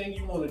anything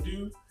you want to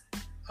do.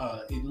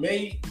 It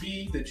may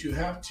be that you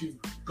have to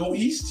go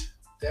east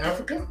to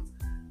Africa.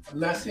 I'm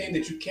not saying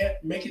that you can't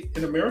make it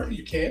in America.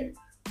 You can,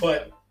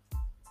 but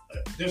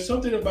there's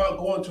something about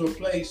going to a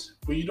place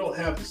where you don't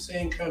have the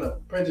same kind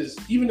of prejudice,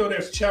 even though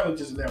there's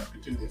challenges in Africa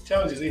too. There's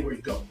challenges anywhere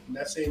you go. I'm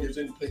not saying there's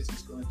any place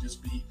that's going to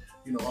just be,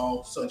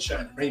 all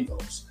sunshine and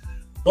rainbows.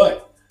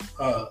 But,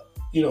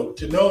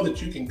 to know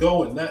that you can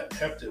go and not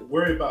have to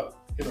worry about,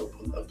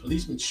 a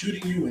policeman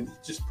shooting you and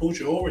just pulls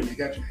you over and you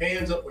got your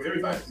hands up where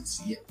everybody can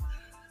see it.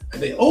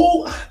 And they, I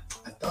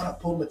thought I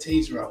pulled my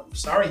taser out. I'm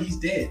sorry, he's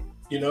dead.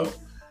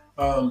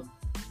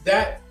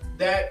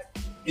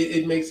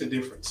 It makes a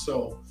difference.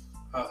 So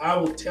I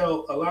would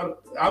tell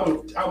I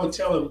would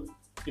tell him,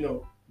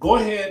 go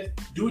ahead,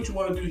 do what you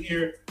want to do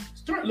here.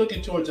 Start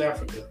looking towards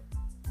Africa.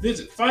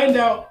 Visit, find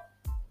out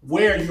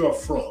where you're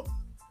from.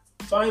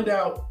 Find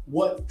out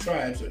what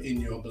tribes are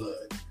in your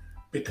blood,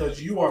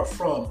 because you are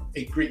from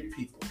a great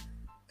people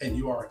and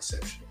you are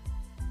exceptional.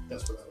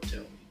 That's what I would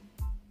tell him.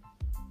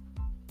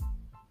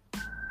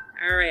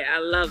 All right, I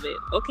love it.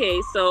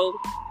 Okay, so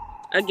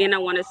again, I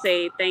want to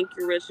say thank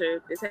you,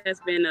 Richard. This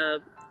has been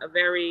a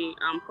very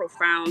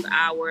profound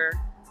hour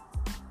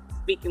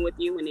speaking with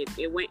you, and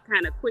it went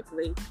kind of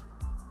quickly.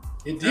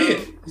 It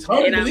did. It's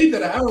hard to believe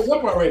that an hour's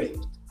up already.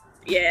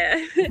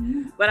 Yeah,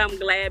 but I'm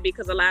glad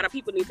because a lot of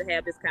people need to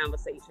have this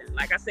conversation.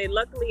 Like I said,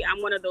 luckily, I'm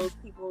one of those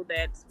people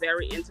that's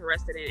very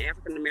interested in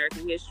African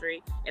American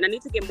history, and I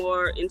need to get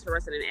more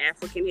interested in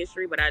African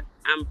history, but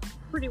I'm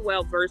pretty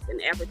well versed in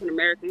African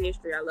American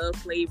history. I love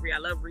slavery. I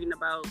love reading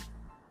about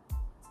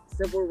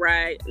civil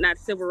rights, not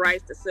civil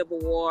rights, the Civil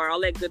War,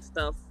 all that good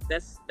stuff.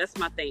 That's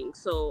my thing.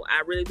 So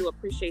I really do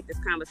appreciate this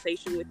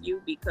conversation with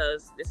you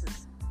because this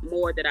is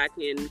more that I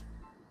can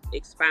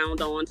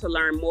expound on to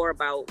learn more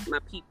about my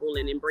people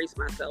and embrace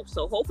myself.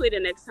 So hopefully the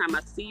next time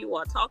I see you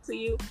or talk to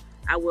you,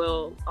 I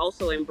will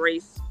also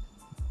embrace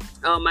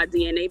my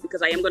DNA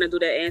because I am going to do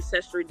the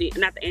ancestry,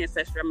 not the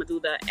ancestry, I'm going to do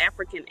the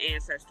African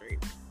ancestry.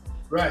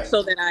 Right.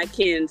 So that I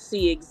can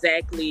see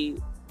exactly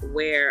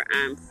where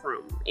I'm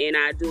from. And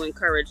I do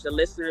encourage the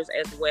listeners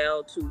as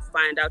well to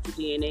find out your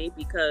DNA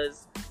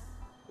because,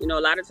 you know,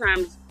 a lot of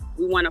times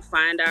we want to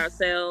find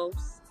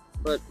ourselves,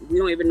 but we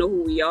don't even know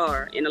who we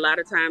are. And a lot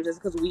of times it's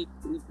because we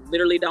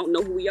literally don't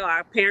know who we are.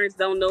 Our parents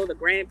don't know, the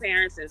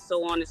grandparents, and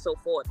so on and so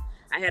forth.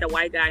 I had a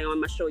white guy on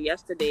my show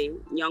yesterday,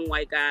 young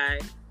white guy.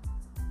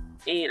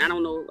 And I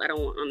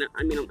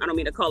don't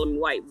mean to call him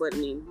white, but I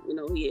mean, you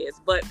know, he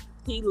is. But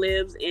he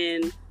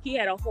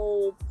had a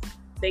whole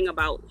thing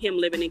about him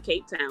living in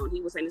Cape Town. He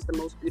was saying it's the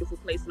most beautiful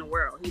place in the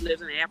world. He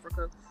lives in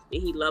Africa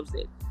and he loves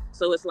it.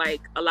 So it's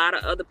like a lot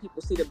of other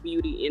people see the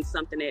beauty in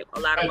something that a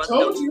lot of us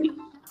don't see.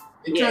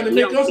 They're trying to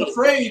make us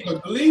afraid,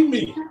 but believe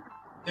me,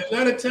 there's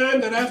not a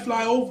time that I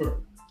fly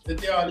over that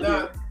there are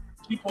not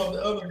people of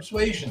the other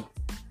persuasion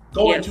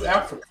going to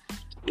Africa.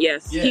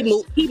 Yes. He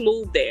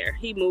moved there.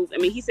 He moved. I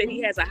mean, he said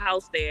he has a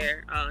house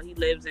there. He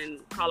lives in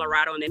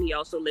Colorado, and then he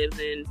also lives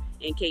in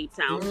Cape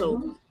Town. Mm-hmm.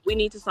 So we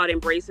need to start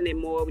embracing it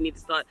more. We need to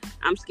start.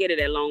 I'm scared of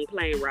that long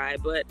plane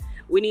ride, but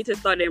we need to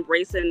start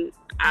embracing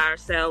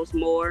ourselves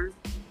more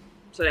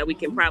so that we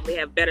can probably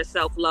have better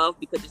self-love.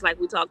 Because just like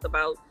we talked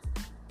about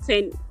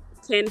 10,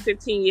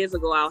 15 years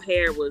ago, our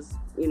hair was,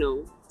 you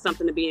know,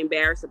 something to be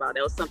embarrassed about.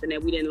 That was something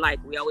that we didn't like.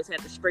 We always had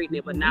to straighten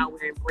it, but now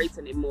we're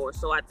embracing it more.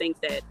 So I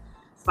think that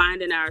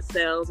finding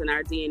ourselves and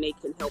our DNA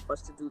can help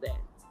us to do that.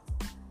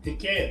 It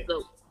can.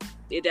 So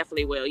it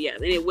definitely will. Yeah,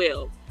 and it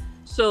will.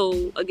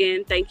 So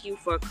again, thank you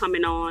for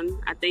coming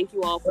on. I thank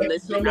you all for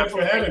listening. I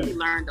hope that you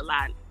learned a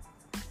lot.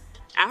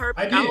 I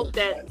hope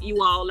that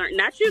you all learned.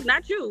 Not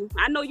you.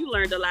 I know you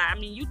learned a lot. I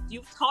mean,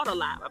 you've taught a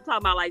lot. I'm talking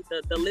about like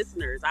the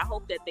listeners. I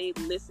hope that they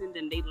listened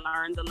and they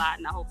learned a lot,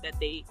 and I hope that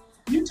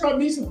You taught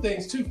me some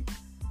things too.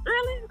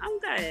 Really? I'm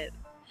glad.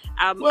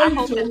 Well, you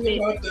told me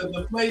about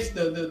the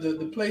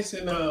place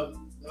in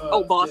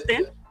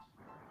Boston.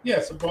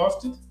 Yes,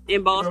 Boston.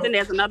 In Boston, you know?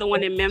 There's another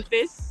one in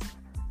Memphis.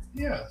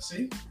 Yeah,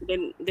 see.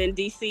 Then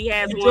DC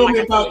has you one.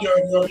 You told me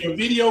about your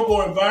video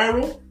going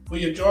viral where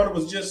your daughter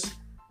was just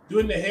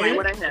doing the hair.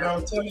 What I have. And I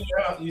was telling you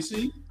how, you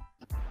see?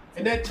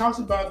 And that talks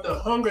about the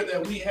hunger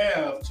that we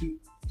have to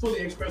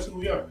fully express who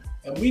we are.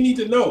 And we need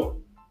to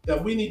know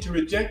that we need to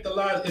reject the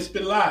lies. It's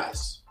been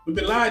lies. We've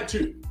been lied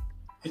to.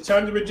 It's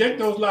time to reject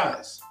those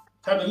lies.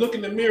 Time to look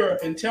in the mirror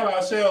and tell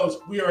ourselves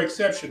we are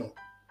exceptional.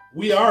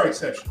 We are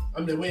exceptional.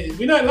 I mean,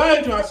 we're not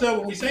lying to ourselves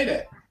when we say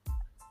that.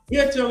 We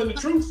are telling the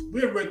truth.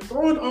 We're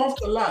throwing off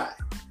the lie.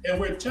 And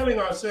we're telling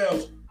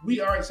ourselves we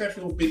are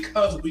exceptional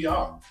because we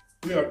are.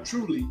 We are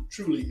truly,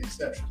 truly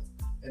exceptional.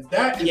 And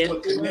that is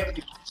what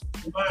connected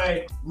to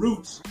my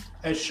roots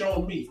has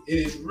shown me.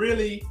 It has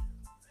really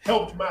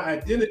helped my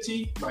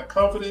identity, my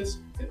confidence,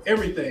 and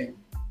everything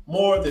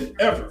more than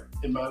ever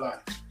in my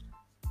life.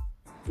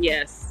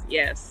 Yes.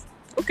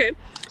 Okay.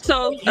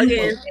 So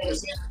again, I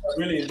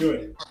really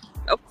enjoyed it.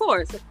 Of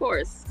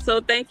course.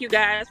 So thank you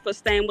guys for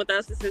staying with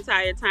us this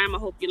entire time. I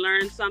hope you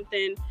learned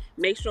something.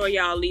 Make sure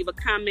y'all leave a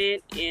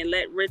comment and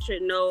let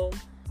Richard know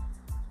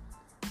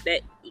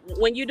that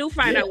when you do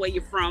find out where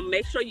you're from,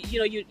 make sure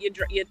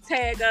you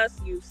tag us,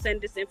 you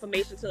send this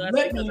information to us.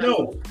 Let me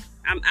know.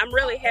 I'm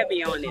really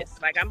heavy on this.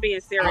 Like, I'm being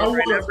serious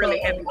right now. I'm really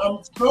heavy. I'm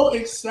so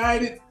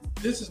excited.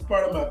 This is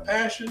part of my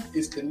passion,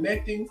 is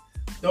connecting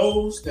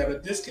those that are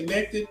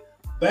disconnected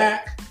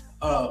back.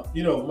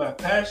 My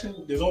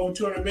passion, there's over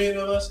 200 million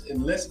of us,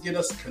 and let's get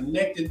us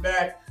connected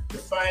back to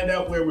find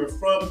out where we're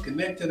from,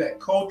 connect to that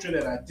culture,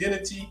 that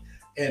identity,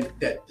 and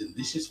that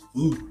delicious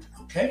food,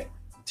 okay?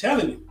 I'm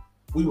telling you,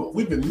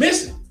 we've been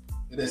missing,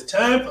 and it's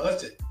time for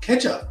us to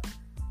catch up.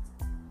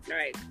 All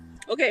right.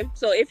 Okay,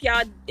 so if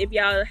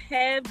y'all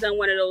have done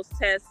one of those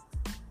tests,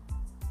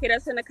 hit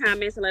us in the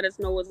comments and let us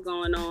know what's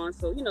going on.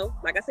 So,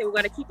 like I said, we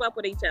got to keep up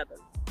with each other.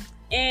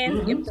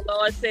 And if the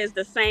Lord says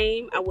the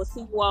same, I will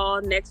see you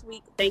all next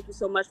week. Thank you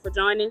so much for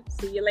joining.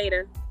 See you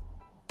later.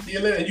 See you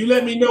later. You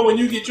let me know when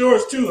you get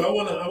yours too.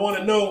 I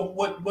wanna know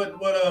what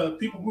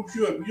people groups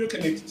you're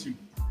connected to.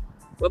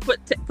 Well,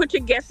 put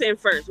your guess in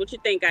first. What you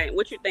think?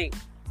 What you think?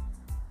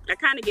 I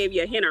kind of gave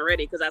you a hint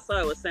already because I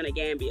saw it was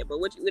Senegambia. But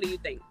what do you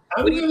think?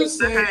 I'm what do you gonna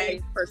think say the high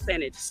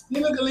percentage?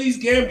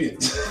 Senegalese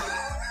Gambians.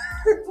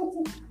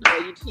 Oh,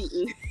 you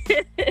cheating.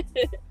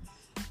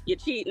 You're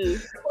cheating.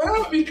 Well, it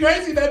would be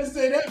crazy not to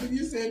say that, but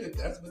you said that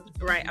that's what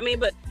the right. I mean,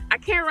 but I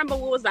can't remember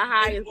what was the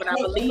highest, but I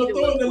believe it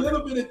was a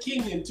little bit of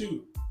Kenyan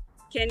too.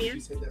 Kenya?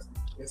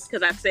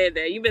 Because I said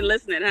that. You've been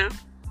listening, huh?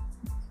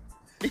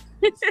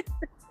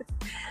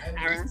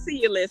 All right, I see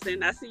you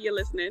listening.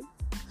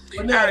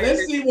 But now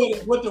let's see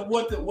what the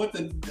one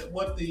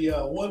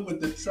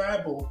with the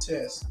tribal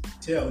test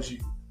tells you.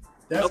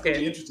 That's going to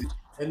be interesting.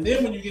 And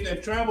then when you get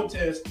that tribal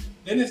test,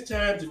 then it's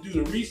time to do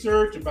the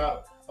research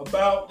about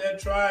that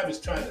tribe. It's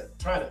trying to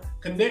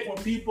connect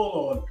with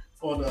people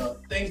on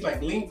things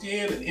like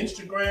LinkedIn and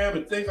Instagram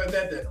and things like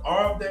that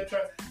are of that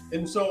tribe.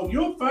 And so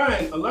you'll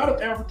find a lot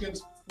of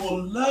Africans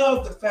will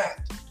love the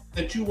fact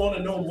that you want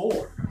to know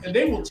more, and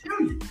they will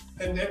tell you,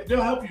 and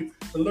they'll help you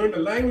to learn the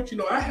language.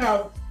 I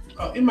have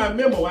in my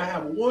memo, I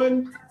have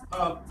one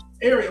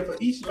area for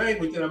each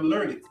language that I'm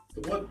learning.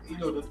 The one,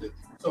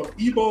 so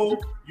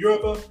Igbo,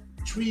 Yoruba,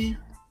 Twi,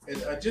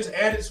 and I just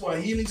added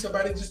Swahili.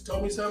 Somebody just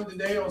told me something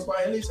today on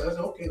Swahili, so I said,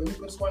 okay, let me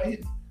go to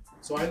Swahili.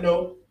 So I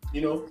know,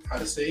 how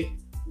to say,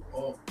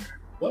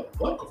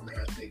 welcome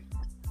now, I think.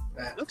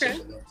 I have to check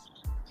the notes.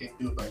 Can't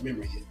do it by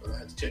memory yet, but I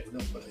have to check the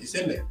notes, but it's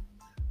in there.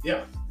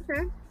 Yeah.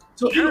 Okay.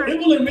 So it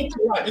will enrich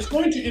your life. It's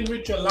going to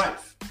enrich your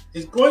life.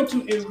 It's going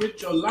to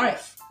enrich your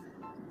life.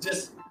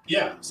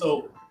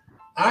 So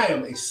I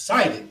am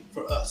excited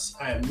for us.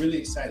 I am really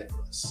excited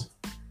for us.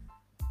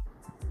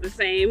 The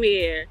same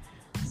here.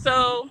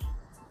 So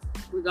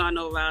we're going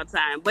over our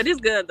time, but it's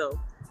good though.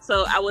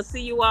 So I will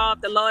see you all.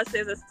 If the Lord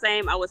says the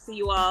same, I will see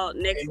you all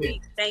next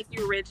week. Thank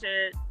you,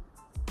 Richard.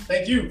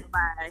 Thank you.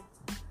 Bye.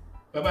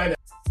 Bye-bye.